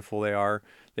 how beautiful they are.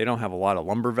 They don't have a lot of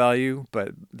lumber value,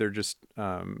 but they're just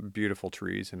beautiful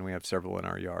trees, and we have several in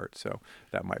our yard, so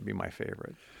that might be my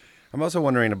favorite. I'm also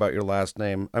wondering about your last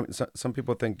name. I mean, some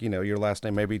people think, your last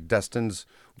name maybe destines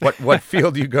what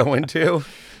field you go into.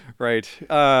 Right.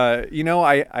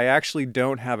 I actually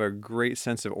don't have a great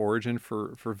sense of origin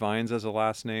for vines as a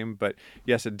last name, but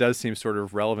yes, it does seem sort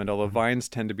of relevant, although vines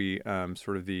tend to be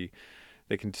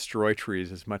they can destroy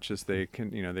trees as much as they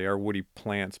can, they are woody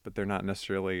plants, but they're not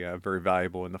necessarily very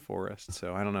valuable in the forest.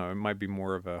 So I don't know, it might be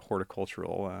more of a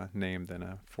horticultural name than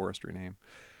a forestry name.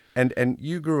 And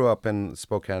you grew up in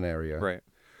Spokane area. Right.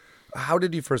 How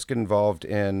did you first get involved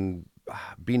in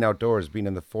being outdoors, being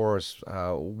in the forest?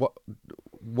 What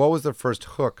was the first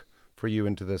hook for you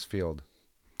into this field?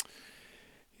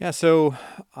 Yeah, so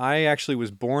I actually was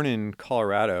born in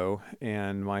Colorado,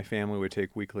 and my family would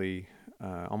take weekly,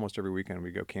 almost every weekend,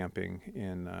 we'd go camping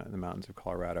in the mountains of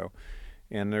Colorado.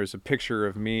 And there's a picture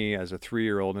of me as a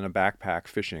 3-year-old in a backpack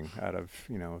fishing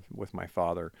with my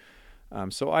father.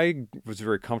 So I was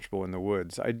very comfortable in the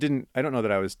woods. I don't know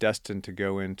that I was destined to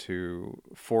go into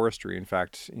forestry. In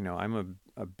fact, I'm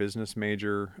a business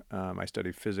major. I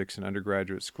studied physics in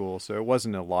undergraduate school, so it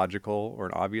wasn't a logical or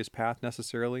an obvious path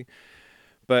necessarily.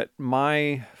 But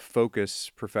my focus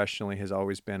professionally has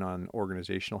always been on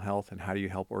organizational health and how do you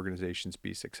help organizations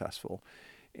be successful.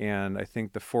 And I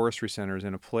think the Forestry Center is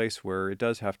in a place where it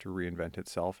does have to reinvent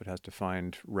itself. It has to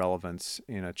find relevance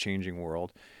in a changing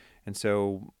world. And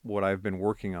so what I've been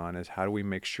working on is how do we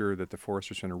make sure that the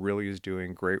Forestry Center really is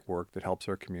doing great work that helps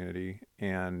our community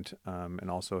and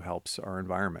also helps our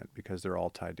environment, because they're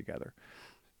all tied together.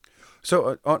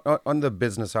 So on the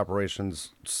business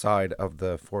operations side of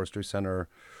the Forestry Center,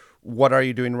 what are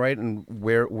you doing right, and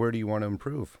where do you want to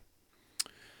improve?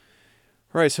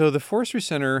 Right. So the Forestry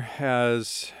Center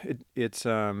has it's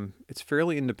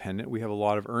fairly independent. We have a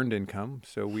lot of earned income.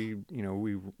 So we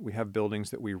have buildings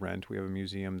that we rent. We have a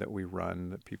museum that we run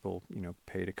that people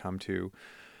pay to come to.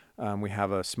 We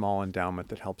have a small endowment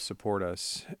that helps support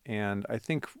us. And I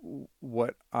think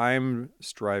what I'm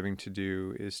striving to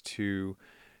do is to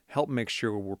help make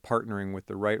sure we're partnering with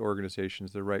the right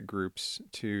organizations, the right groups,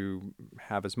 to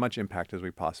have as much impact as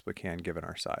we possibly can given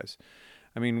our size.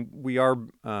 I mean, we are,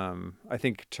 I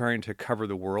think, trying to cover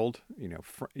the world,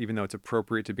 even though it's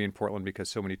appropriate to be in Portland because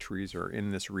so many trees are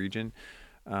in this region,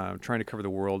 trying to cover the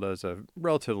world as a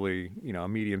relatively, a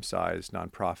medium-sized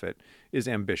nonprofit is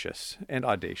ambitious and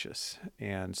audacious.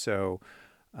 And so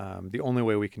the only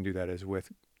way we can do that is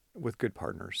with good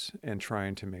partners and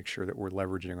trying to make sure that we're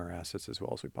leveraging our assets as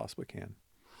well as we possibly can.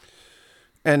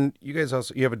 And you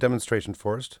guys you have a demonstration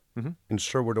forest in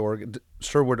Sherwood,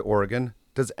 Oregon.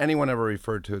 Does anyone ever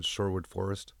refer to it as Sherwood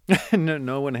Forest?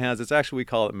 No one has. It's actually, we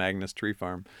call it Magnus Tree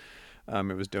Farm.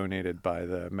 It was donated by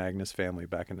the Magnus family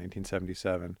back in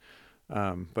 1977.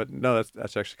 But no,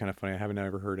 that's actually kind of funny. I haven't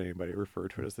ever heard anybody refer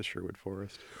to it as the Sherwood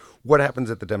Forest. What happens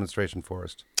at the demonstration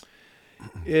forest?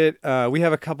 We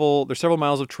have there's several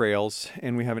miles of trails,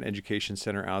 and we have an education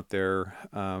center out there.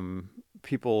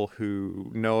 People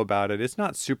who know about it, it's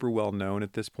not super well known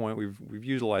at this point. We've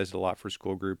utilized it a lot for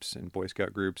school groups and Boy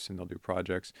Scout groups, and they'll do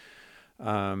projects.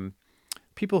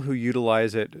 People who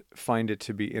utilize it find it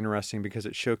to be interesting because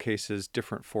it showcases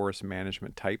different forest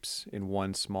management types in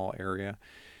one small area.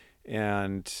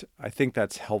 And I think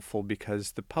that's helpful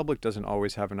because the public doesn't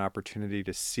always have an opportunity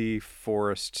to see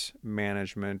forest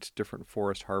management, different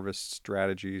forest harvest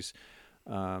strategies,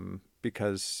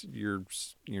 because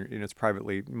it's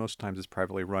most times it's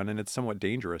privately run, and it's somewhat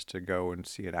dangerous to go and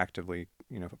see it actively,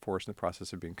 a forest in the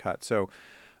process of being cut. So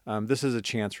this is a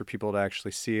chance for people to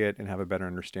actually see it and have a better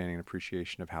understanding and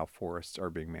appreciation of how forests are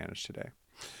being managed today.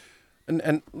 And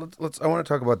I want to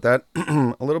talk about that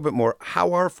a little bit more.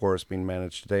 How are forests being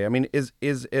managed today? I mean, is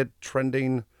it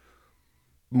trending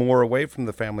more away from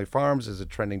the family farms? Is it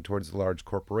trending towards the large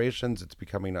corporations? It's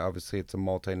becoming, obviously, it's a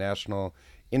multinational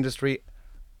industry.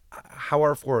 How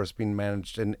are forests being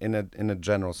managed in a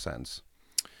general sense?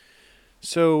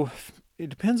 So it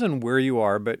depends on where you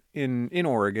are, but in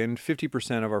Oregon,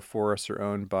 50% of our forests are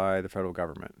owned by the federal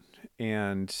government.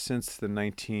 And since the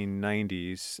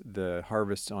 1990s, the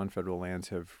harvests on federal lands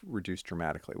have reduced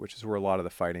dramatically, which is where a lot of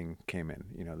the fighting came in.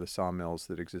 The sawmills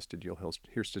that existed, you'll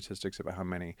hear statistics about how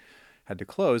many had to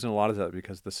close, and a lot of that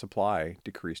because the supply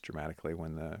decreased dramatically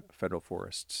when the federal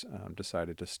forests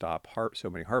decided to stop so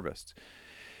many harvests.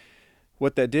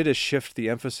 What that did is shift the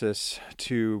emphasis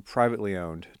to privately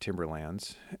owned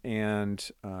timberlands,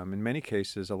 and in many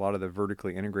cases, a lot of the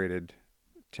vertically integrated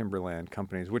timberland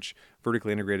companies, which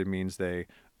vertically integrated means they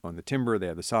own the timber, they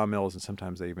have the sawmills, and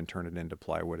sometimes they even turn it into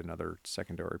plywood and other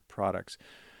secondary products.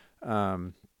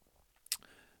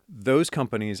 Those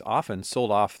companies often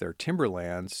sold off their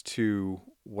timberlands to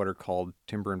what are called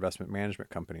timber investment management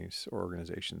companies or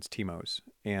organizations, TIMOs.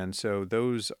 And so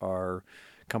those are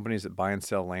companies that buy and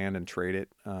sell land and trade it.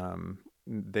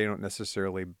 They don't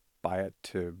necessarily buy it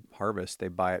to harvest. They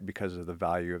buy it because of the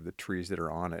value of the trees that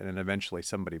are on it. And eventually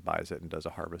somebody buys it and does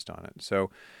a harvest on it. So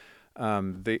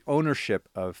the ownership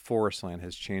of forest land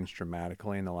has changed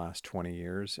dramatically in the last 20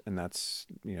 years. And that's,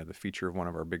 the feature of one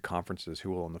of our big conferences, Who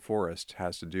Will Own the Forest,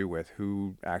 has to do with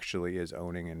who actually is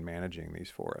owning and managing these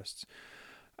forests.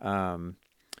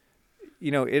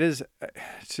 It is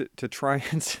to try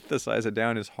and synthesize it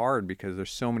down is hard because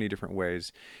there's so many different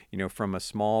ways, from a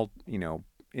small,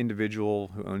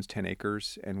 individual who owns 10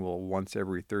 acres and will once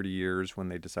every 30 years when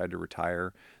they decide to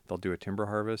retire, they'll do a timber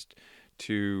harvest,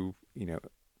 to,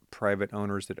 private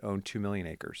owners that own 2 million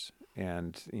acres.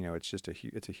 And, it's just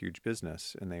it's a huge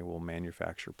business, and they will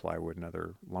manufacture plywood and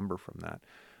other lumber from that.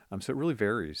 So it really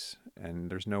varies,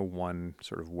 and there's no one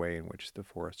sort of way in which the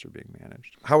forests are being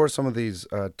managed. How are some of these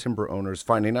timber owners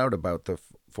finding out about the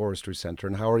forestry center,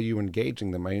 and how are you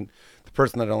engaging them? I mean, the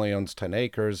person that only owns 10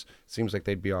 acres seems like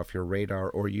they'd be off your radar,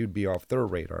 or you'd be off their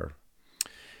radar.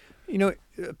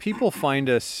 People find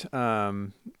us,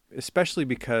 especially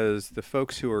because the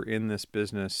folks who are in this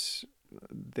business,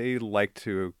 they like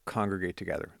to congregate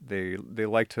together. They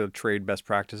like to trade best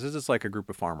practices. It's like a group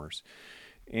of farmers.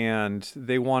 And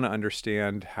they want to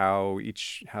understand how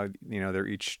they're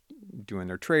each doing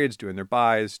their trades, doing their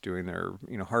buys, doing their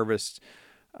harvests,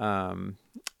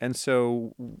 and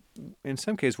so in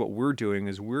some cases, what we're doing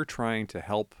is we're trying to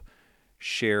help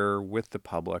share with the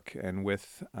public and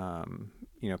with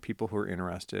people who are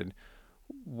interested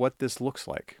what this looks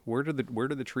like. Where do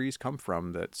the trees come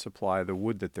from that supply the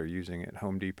wood that they're using at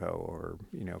Home Depot, or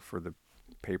for the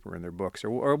paper in their books,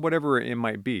 or whatever it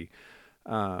might be.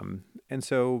 And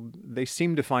so they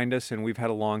seem to find us, and we've had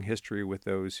a long history with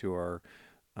those who are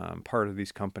part of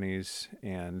these companies,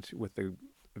 and with the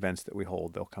events that we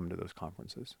hold, they'll come to those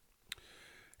conferences.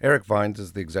 Eric Vines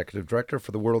is the executive director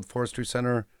for the World Forestry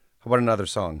Center. How about another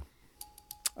song?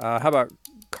 How about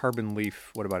Carbon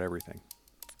Leaf? What About Everything?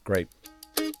 Great.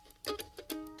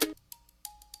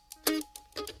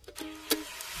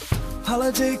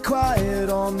 Holiday quiet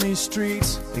on these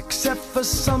streets, except for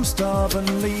some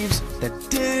stubborn leaves that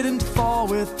didn't fall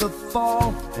with the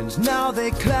fall, and now they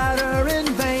clatter in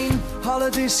vain.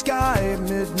 Holiday sky,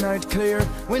 midnight clear,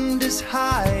 wind is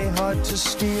high, hard to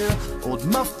steer. Old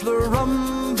muffler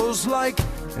rumbles like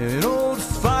an old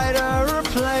fighter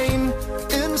plane,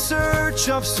 in search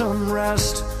of some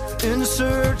rest, in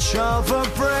search of a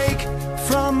break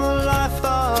from a life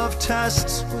of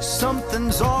tests, where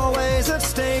something's always at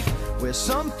stake, where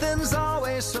something's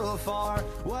always so far.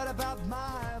 What about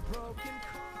my broken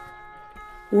car?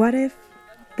 What if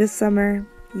this summer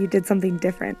you did something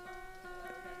different?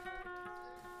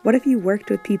 What if you worked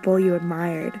with people you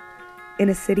admired in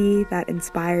a city that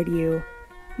inspired you,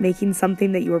 making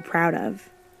something that you were proud of?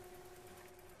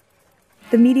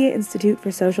 The Media Institute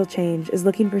for Social Change is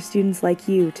looking for students like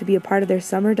you to be a part of their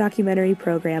summer documentary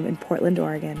program in Portland,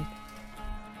 Oregon.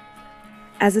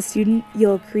 As a student,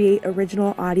 you'll create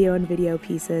original audio and video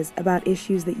pieces about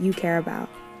issues that you care about.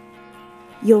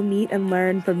 You'll meet and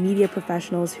learn from media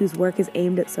professionals whose work is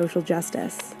aimed at social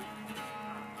justice.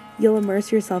 You'll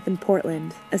immerse yourself in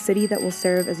Portland, a city that will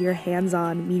serve as your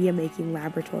hands-on media-making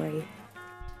laboratory.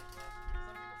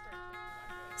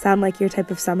 Sound like your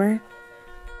type of summer?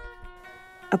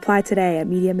 Apply today at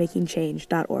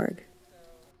MediaMakingChange.org.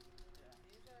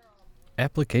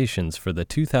 Applications for the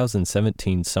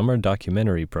 2017 Summer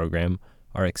Documentary Program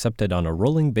are accepted on a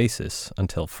rolling basis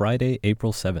until Friday,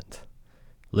 April 7th.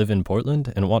 Live in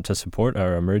Portland and want to support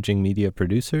our emerging media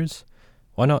producers?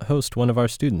 Why not host one of our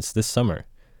students this summer?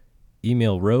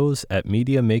 Email Rose at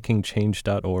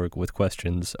MediaMakingChange.org with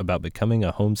questions about becoming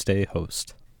a homestay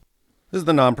host. This is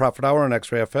the Nonprofit Hour on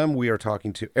X-Ray FM. We are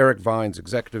talking to Eric Vines,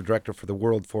 Executive Director for the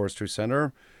World Forestry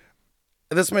Center.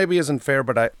 This maybe isn't fair,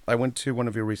 but I went to one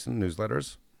of your recent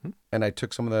newsletters, and I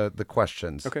took some of the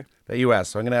questions that you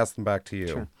asked. So I'm going to ask them back to you.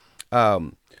 Sure.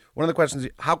 One of the questions,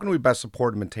 how can we best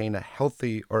support and maintain a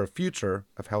healthy or a future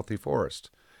of healthy forest?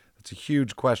 It's a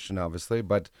huge question, obviously,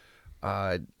 but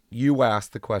you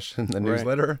asked the question in the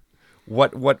newsletter.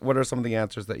 What are some of the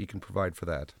answers that you can provide for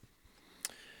that?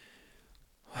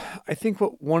 I think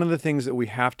one of the things that we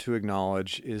have to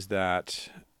acknowledge is that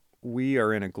we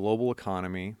are in a global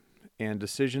economy, and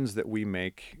decisions that we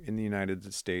make in the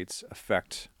United States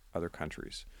affect other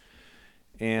countries.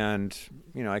 And,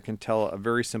 I can tell a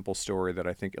very simple story that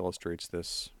I think illustrates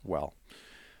this well.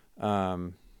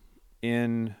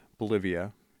 In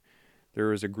Bolivia, there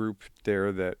was a group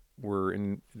there that were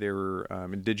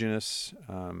indigenous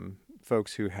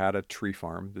folks who had a tree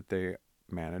farm that they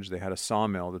managed. They had a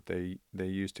sawmill that they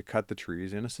used to cut the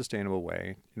trees in a sustainable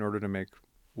way in order to make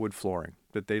wood flooring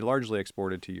that they largely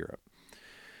exported to Europe.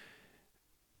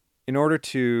 In order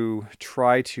to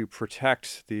try to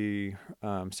protect the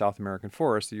South American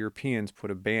forests, the Europeans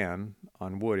put a ban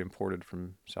on wood imported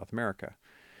from South America.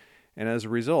 And as a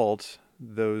result,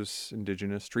 those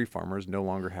indigenous tree farmers no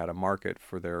longer had a market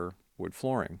for their wood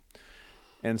flooring.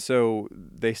 And so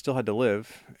they still had to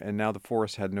live, and now the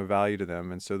forest had no value to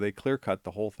them. And so they clear-cut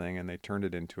the whole thing, and they turned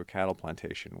it into a cattle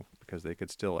plantation because they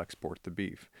could still export the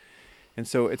beef. And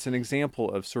so it's an example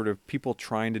of sort of people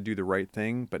trying to do the right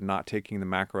thing, but not taking the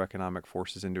macroeconomic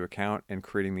forces into account and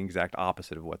creating the exact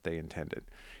opposite of what they intended.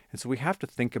 And so we have to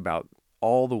think about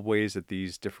all the ways that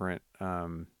these different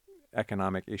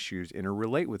economic issues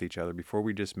interrelate with each other before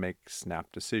we just make snap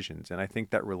decisions. And I think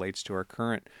that relates to our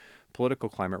current political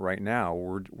climate right now.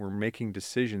 We're making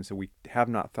decisions that we have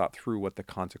not thought through what the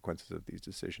consequences of these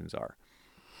decisions are.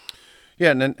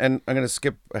 Yeah, and I'm going to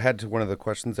skip ahead to one of the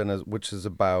questions, which is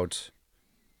about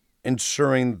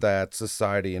ensuring that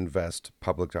society invests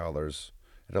public dollars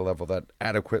at a level that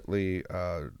adequately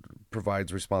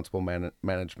provides responsible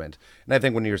management. And I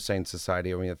think when you're saying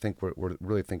society, I mean, I think we're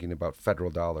really thinking about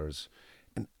federal dollars.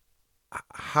 And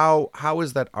how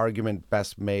is that argument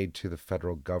best made to the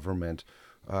federal government,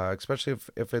 especially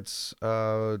if its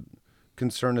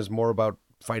concern is more about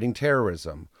fighting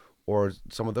terrorism or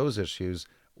some of those issues?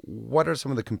 What are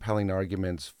some of the compelling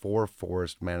arguments for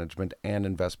forest management and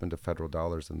investment of federal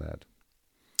dollars in that?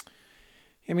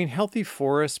 I mean, healthy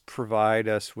forests provide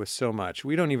us with so much.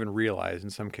 We don't even realize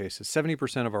in some cases.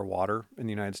 70% of our water in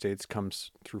the United States comes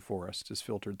through forests, is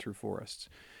filtered through forests.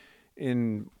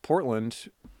 In Portland,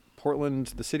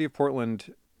 the city of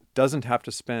Portland doesn't have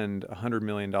to spend $100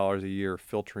 million a year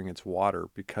filtering its water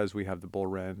because we have the Bull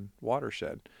Run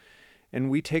watershed.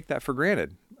 And we take that for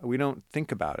granted. We don't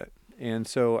think about it. And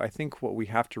so I think what we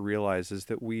have to realize is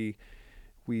that we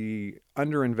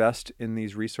underinvest in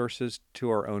these resources to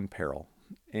our own peril.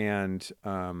 And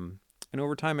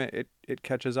over time, it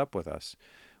catches up with us.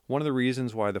 One of the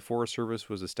reasons why the Forest Service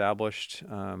was established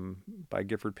by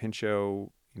Gifford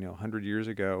Pinchot, 100 years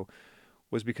ago,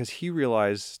 was because he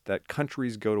realized that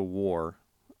countries go to war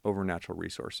over natural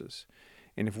resources.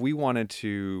 And if we wanted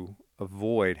to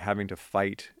avoid having to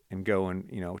fight and go and,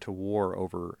 to war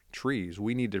over trees,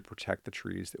 we needed to protect the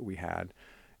trees that we had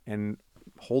and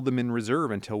hold them in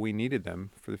reserve until we needed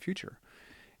them for the future.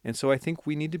 And so I think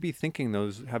we need to be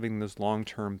having those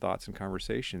long-term thoughts and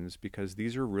conversations, because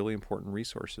these are really important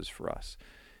resources for us.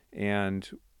 And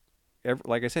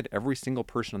like I said, every single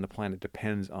person on the planet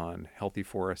depends on healthy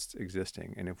forests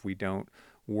existing. And if we don't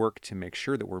work to make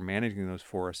sure that we're managing those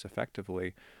forests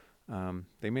effectively,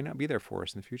 they may not be there for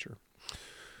us in the future.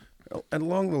 And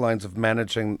along the lines of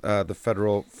managing the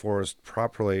federal forest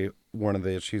properly, one of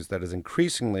the issues that is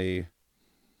increasingly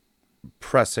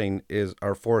pressing is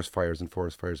our forest fires and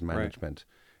forest fires management,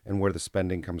 right, and where the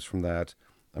spending comes from that.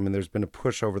 I mean, there's been a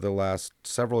push over the last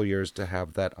several years to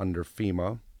have that under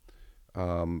FEMA,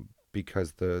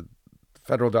 because the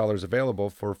federal dollars available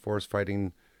for forest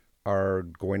fighting are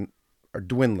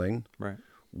dwindling, right,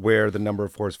 where the number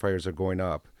of forest fires are going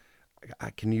up.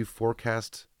 Can you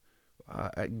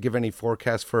give any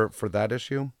forecast for that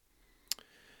issue?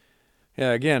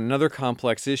 Yeah, again, another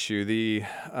complex issue.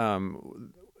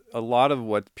 A lot of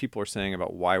what people are saying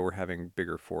about why we're having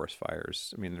bigger forest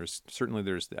fires, I mean, there's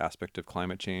the aspect of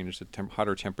climate change,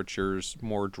 hotter temperatures,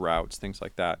 more droughts, things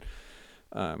like that,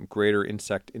 greater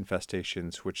insect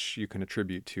infestations, which you can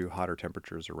attribute to hotter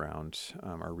temperatures around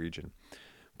our region.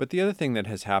 But the other thing that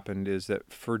has happened is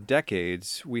that for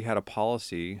decades, we had a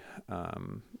policy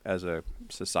as a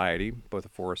society, both the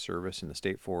Forest Service and the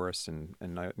state forests and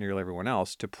nearly everyone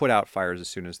else, to put out fires as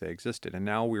soon as they existed. And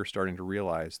now we're starting to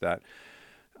realize that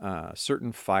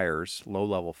certain fires,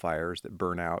 low-level fires that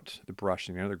burn out the brush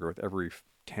and the undergrowth every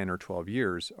 10 or 12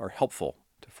 years are helpful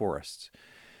to forests.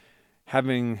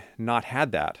 Having not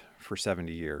had that for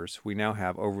 70 years, we now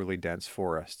have overly dense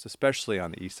forests, especially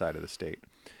on the east side of the state.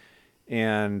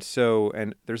 And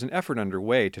there's an effort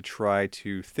underway to try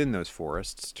to thin those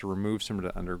forests, to remove some of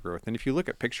the undergrowth. And if you look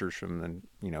at pictures from the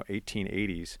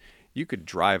 1880s, you could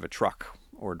drive a truck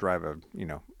or drive a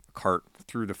cart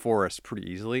through the forest pretty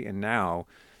easily. And now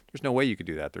there's no way you could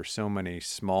do that. There's so many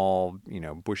small,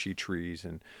 bushy trees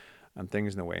and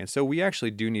things in the way. And so we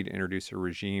actually do need to introduce a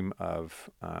regime of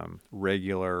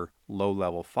regular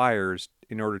low-level fires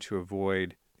in order to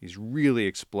avoid these really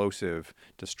explosive,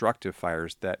 destructive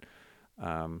fires that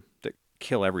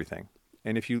kill everything.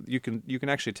 And if you can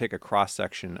actually take a cross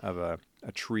section of a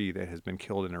tree that has been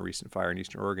killed in a recent fire in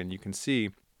Eastern Oregon, you can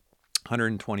see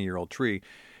 120-year-old tree.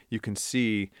 You can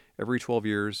see every 12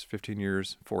 years, 15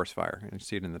 years, forest fire, and you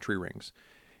see it in the tree rings.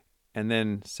 And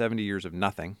then 70 years of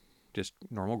nothing, just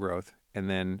normal growth, and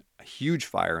then a huge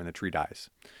fire and the tree dies.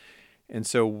 And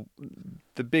so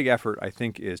the big effort, I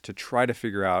think, is to try to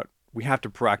figure out, we have to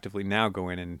proactively now go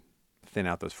in and thin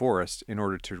out those forests in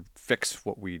order to fix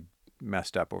what we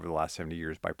messed up over the last 70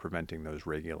 years by preventing those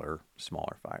regular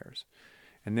smaller fires.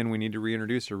 And then we need to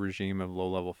reintroduce a regime of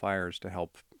low-level fires to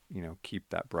help, keep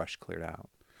that brush cleared out.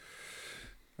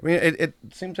 I mean, it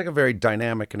seems like a very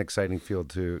dynamic and exciting field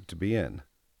to be in.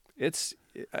 It's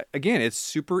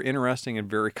super interesting and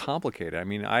very complicated. I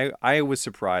mean, I was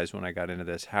surprised when I got into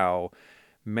this how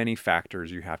many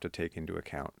factors you have to take into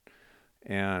account.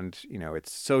 And,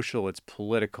 it's social, it's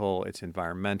political, it's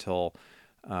environmental.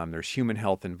 There's human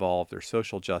health involved. There's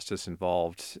social justice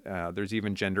involved. There's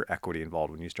even gender equity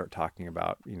involved when you start talking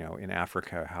about, in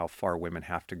Africa, how far women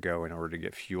have to go in order to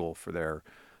get fuel for their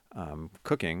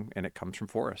cooking, and it comes from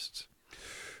forests.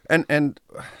 And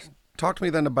talk to me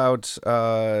then about,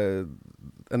 and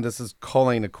this is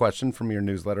calling a question from your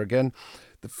newsletter again,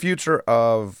 the future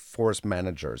of forest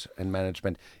managers and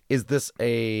management. Is this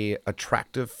a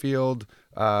attractive field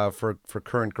for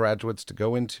current graduates to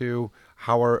go into?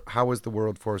 How is the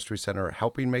World Forestry Center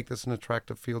helping make this an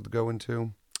attractive field to go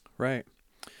into? Right.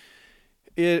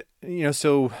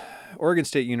 So Oregon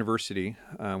State University,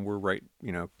 we're right,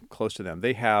 close to them.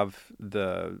 They have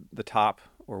the top,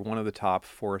 or one of the top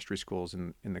forestry schools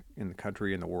in the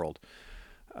country and the world.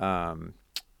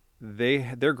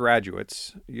 Their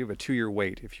graduates, you have a 2-year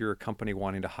wait. If you're a company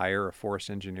wanting to hire a forest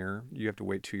engineer, you have to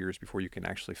wait 2 years before you can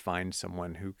actually find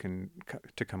someone who can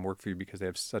to come work for you, because they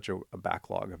have such a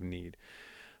backlog of need.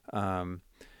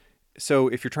 So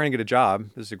if you're trying to get a job,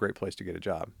 this is a great place to get a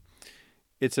job.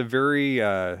 It's a very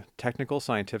technical,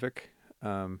 scientific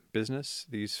business.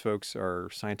 These folks are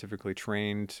scientifically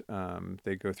trained.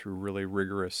 They go through really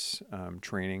rigorous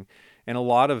training. And a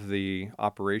lot of the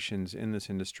operations in this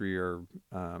industry are,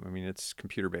 it's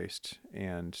computer-based.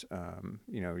 And,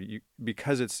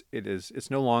 because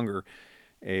it's no longer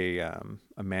a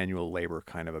manual labor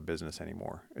kind of a business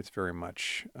anymore. It's very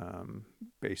much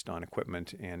based on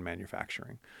equipment and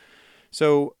manufacturing.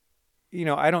 So,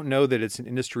 I don't know that it's an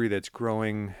industry that's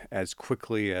growing as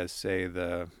quickly as, say,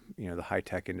 the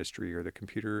high-tech industry or the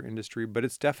computer industry, but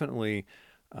it's definitely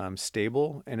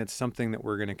stable, and it's something that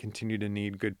we're going to continue to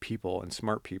need good people and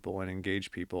smart people and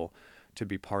engaged people to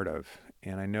be part of.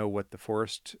 And I know what the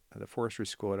forestry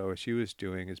school at OSU is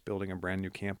doing is building a brand new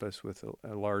campus with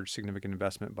a large, significant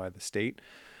investment by the state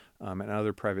and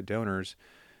other private donors,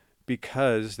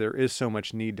 because there is so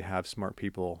much need to have smart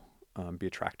people be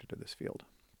attracted to this field.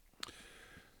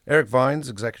 Eric Vines,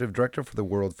 Executive Director for the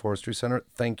World Forestry Center,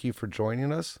 thank you for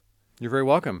joining us. You're very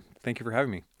welcome. Thank you for having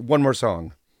me. One more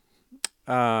song.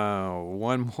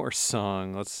 One more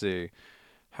song. Let's see.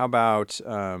 How about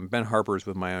Ben Harper's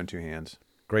With My Own Two Hands?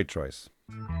 Great choice.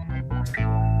 I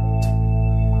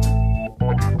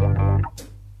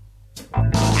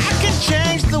can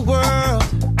change the world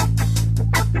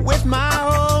with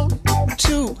my own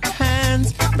two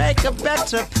hands, make a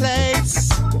better place.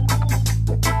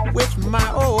 With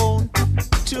my own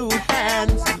two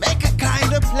hands, make a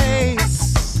kinder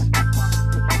place.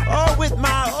 Oh, with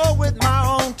my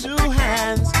own two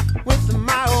hands, with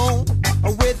my own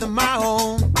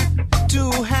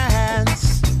two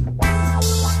hands.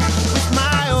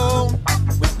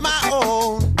 With my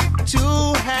own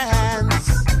two hands.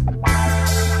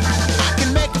 I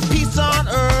can make a peace on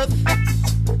earth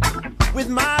with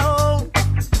my own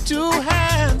two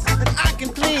hands, and I can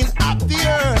clean up the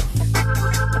earth.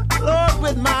 Lord,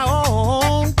 with my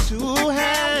own two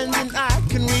hands, and I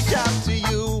can reach out to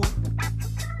you.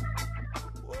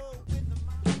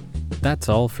 That's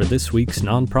all for this week's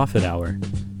Nonprofit Hour.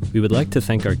 We would like to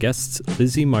thank our guests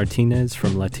Lizzie Martinez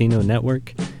from Latino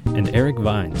Network and Eric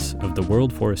Vines of the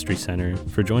World Forestry Center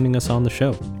for joining us on the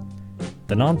show.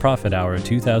 The Nonprofit Hour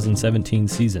 2017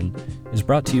 season is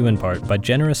brought to you in part by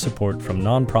generous support from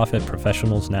Nonprofit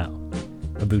Professionals Now,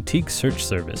 a boutique search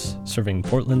service serving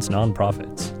Portland's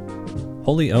nonprofits.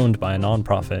 Wholly owned by a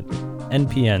nonprofit,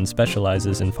 NPN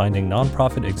specializes in finding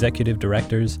nonprofit executive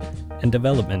directors and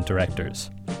development directors.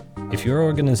 If your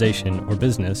organization or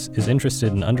business is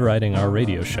interested in underwriting our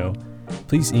radio show,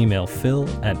 please email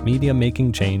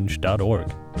phil@mediamakingchange.org.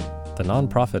 The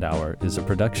Nonprofit Hour is a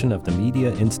production of the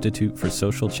Media Institute for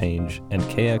Social Change and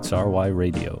KXRY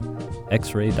Radio,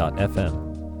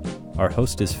 xray.fm. Our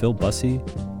host is Phil Bussey,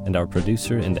 and our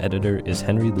producer and editor is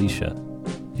Henry Leisha.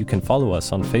 You can follow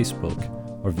us on Facebook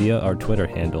or via our Twitter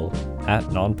handle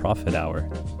 @NonprofitHour.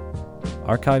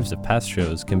 Archives of past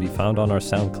shows can be found on our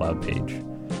SoundCloud page.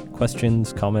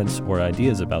 Questions, comments, or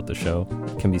ideas about the show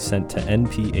can be sent to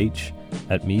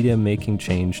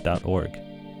nph@mediamakingchange.org.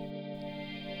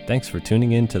 Thanks for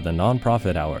tuning in to the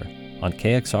Nonprofit Hour on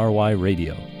KXRY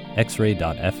Radio,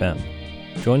 xray.fm.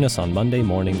 Join us on Monday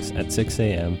mornings at 6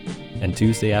 a.m. and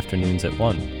Tuesday afternoons at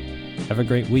 1. Have a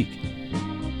great week.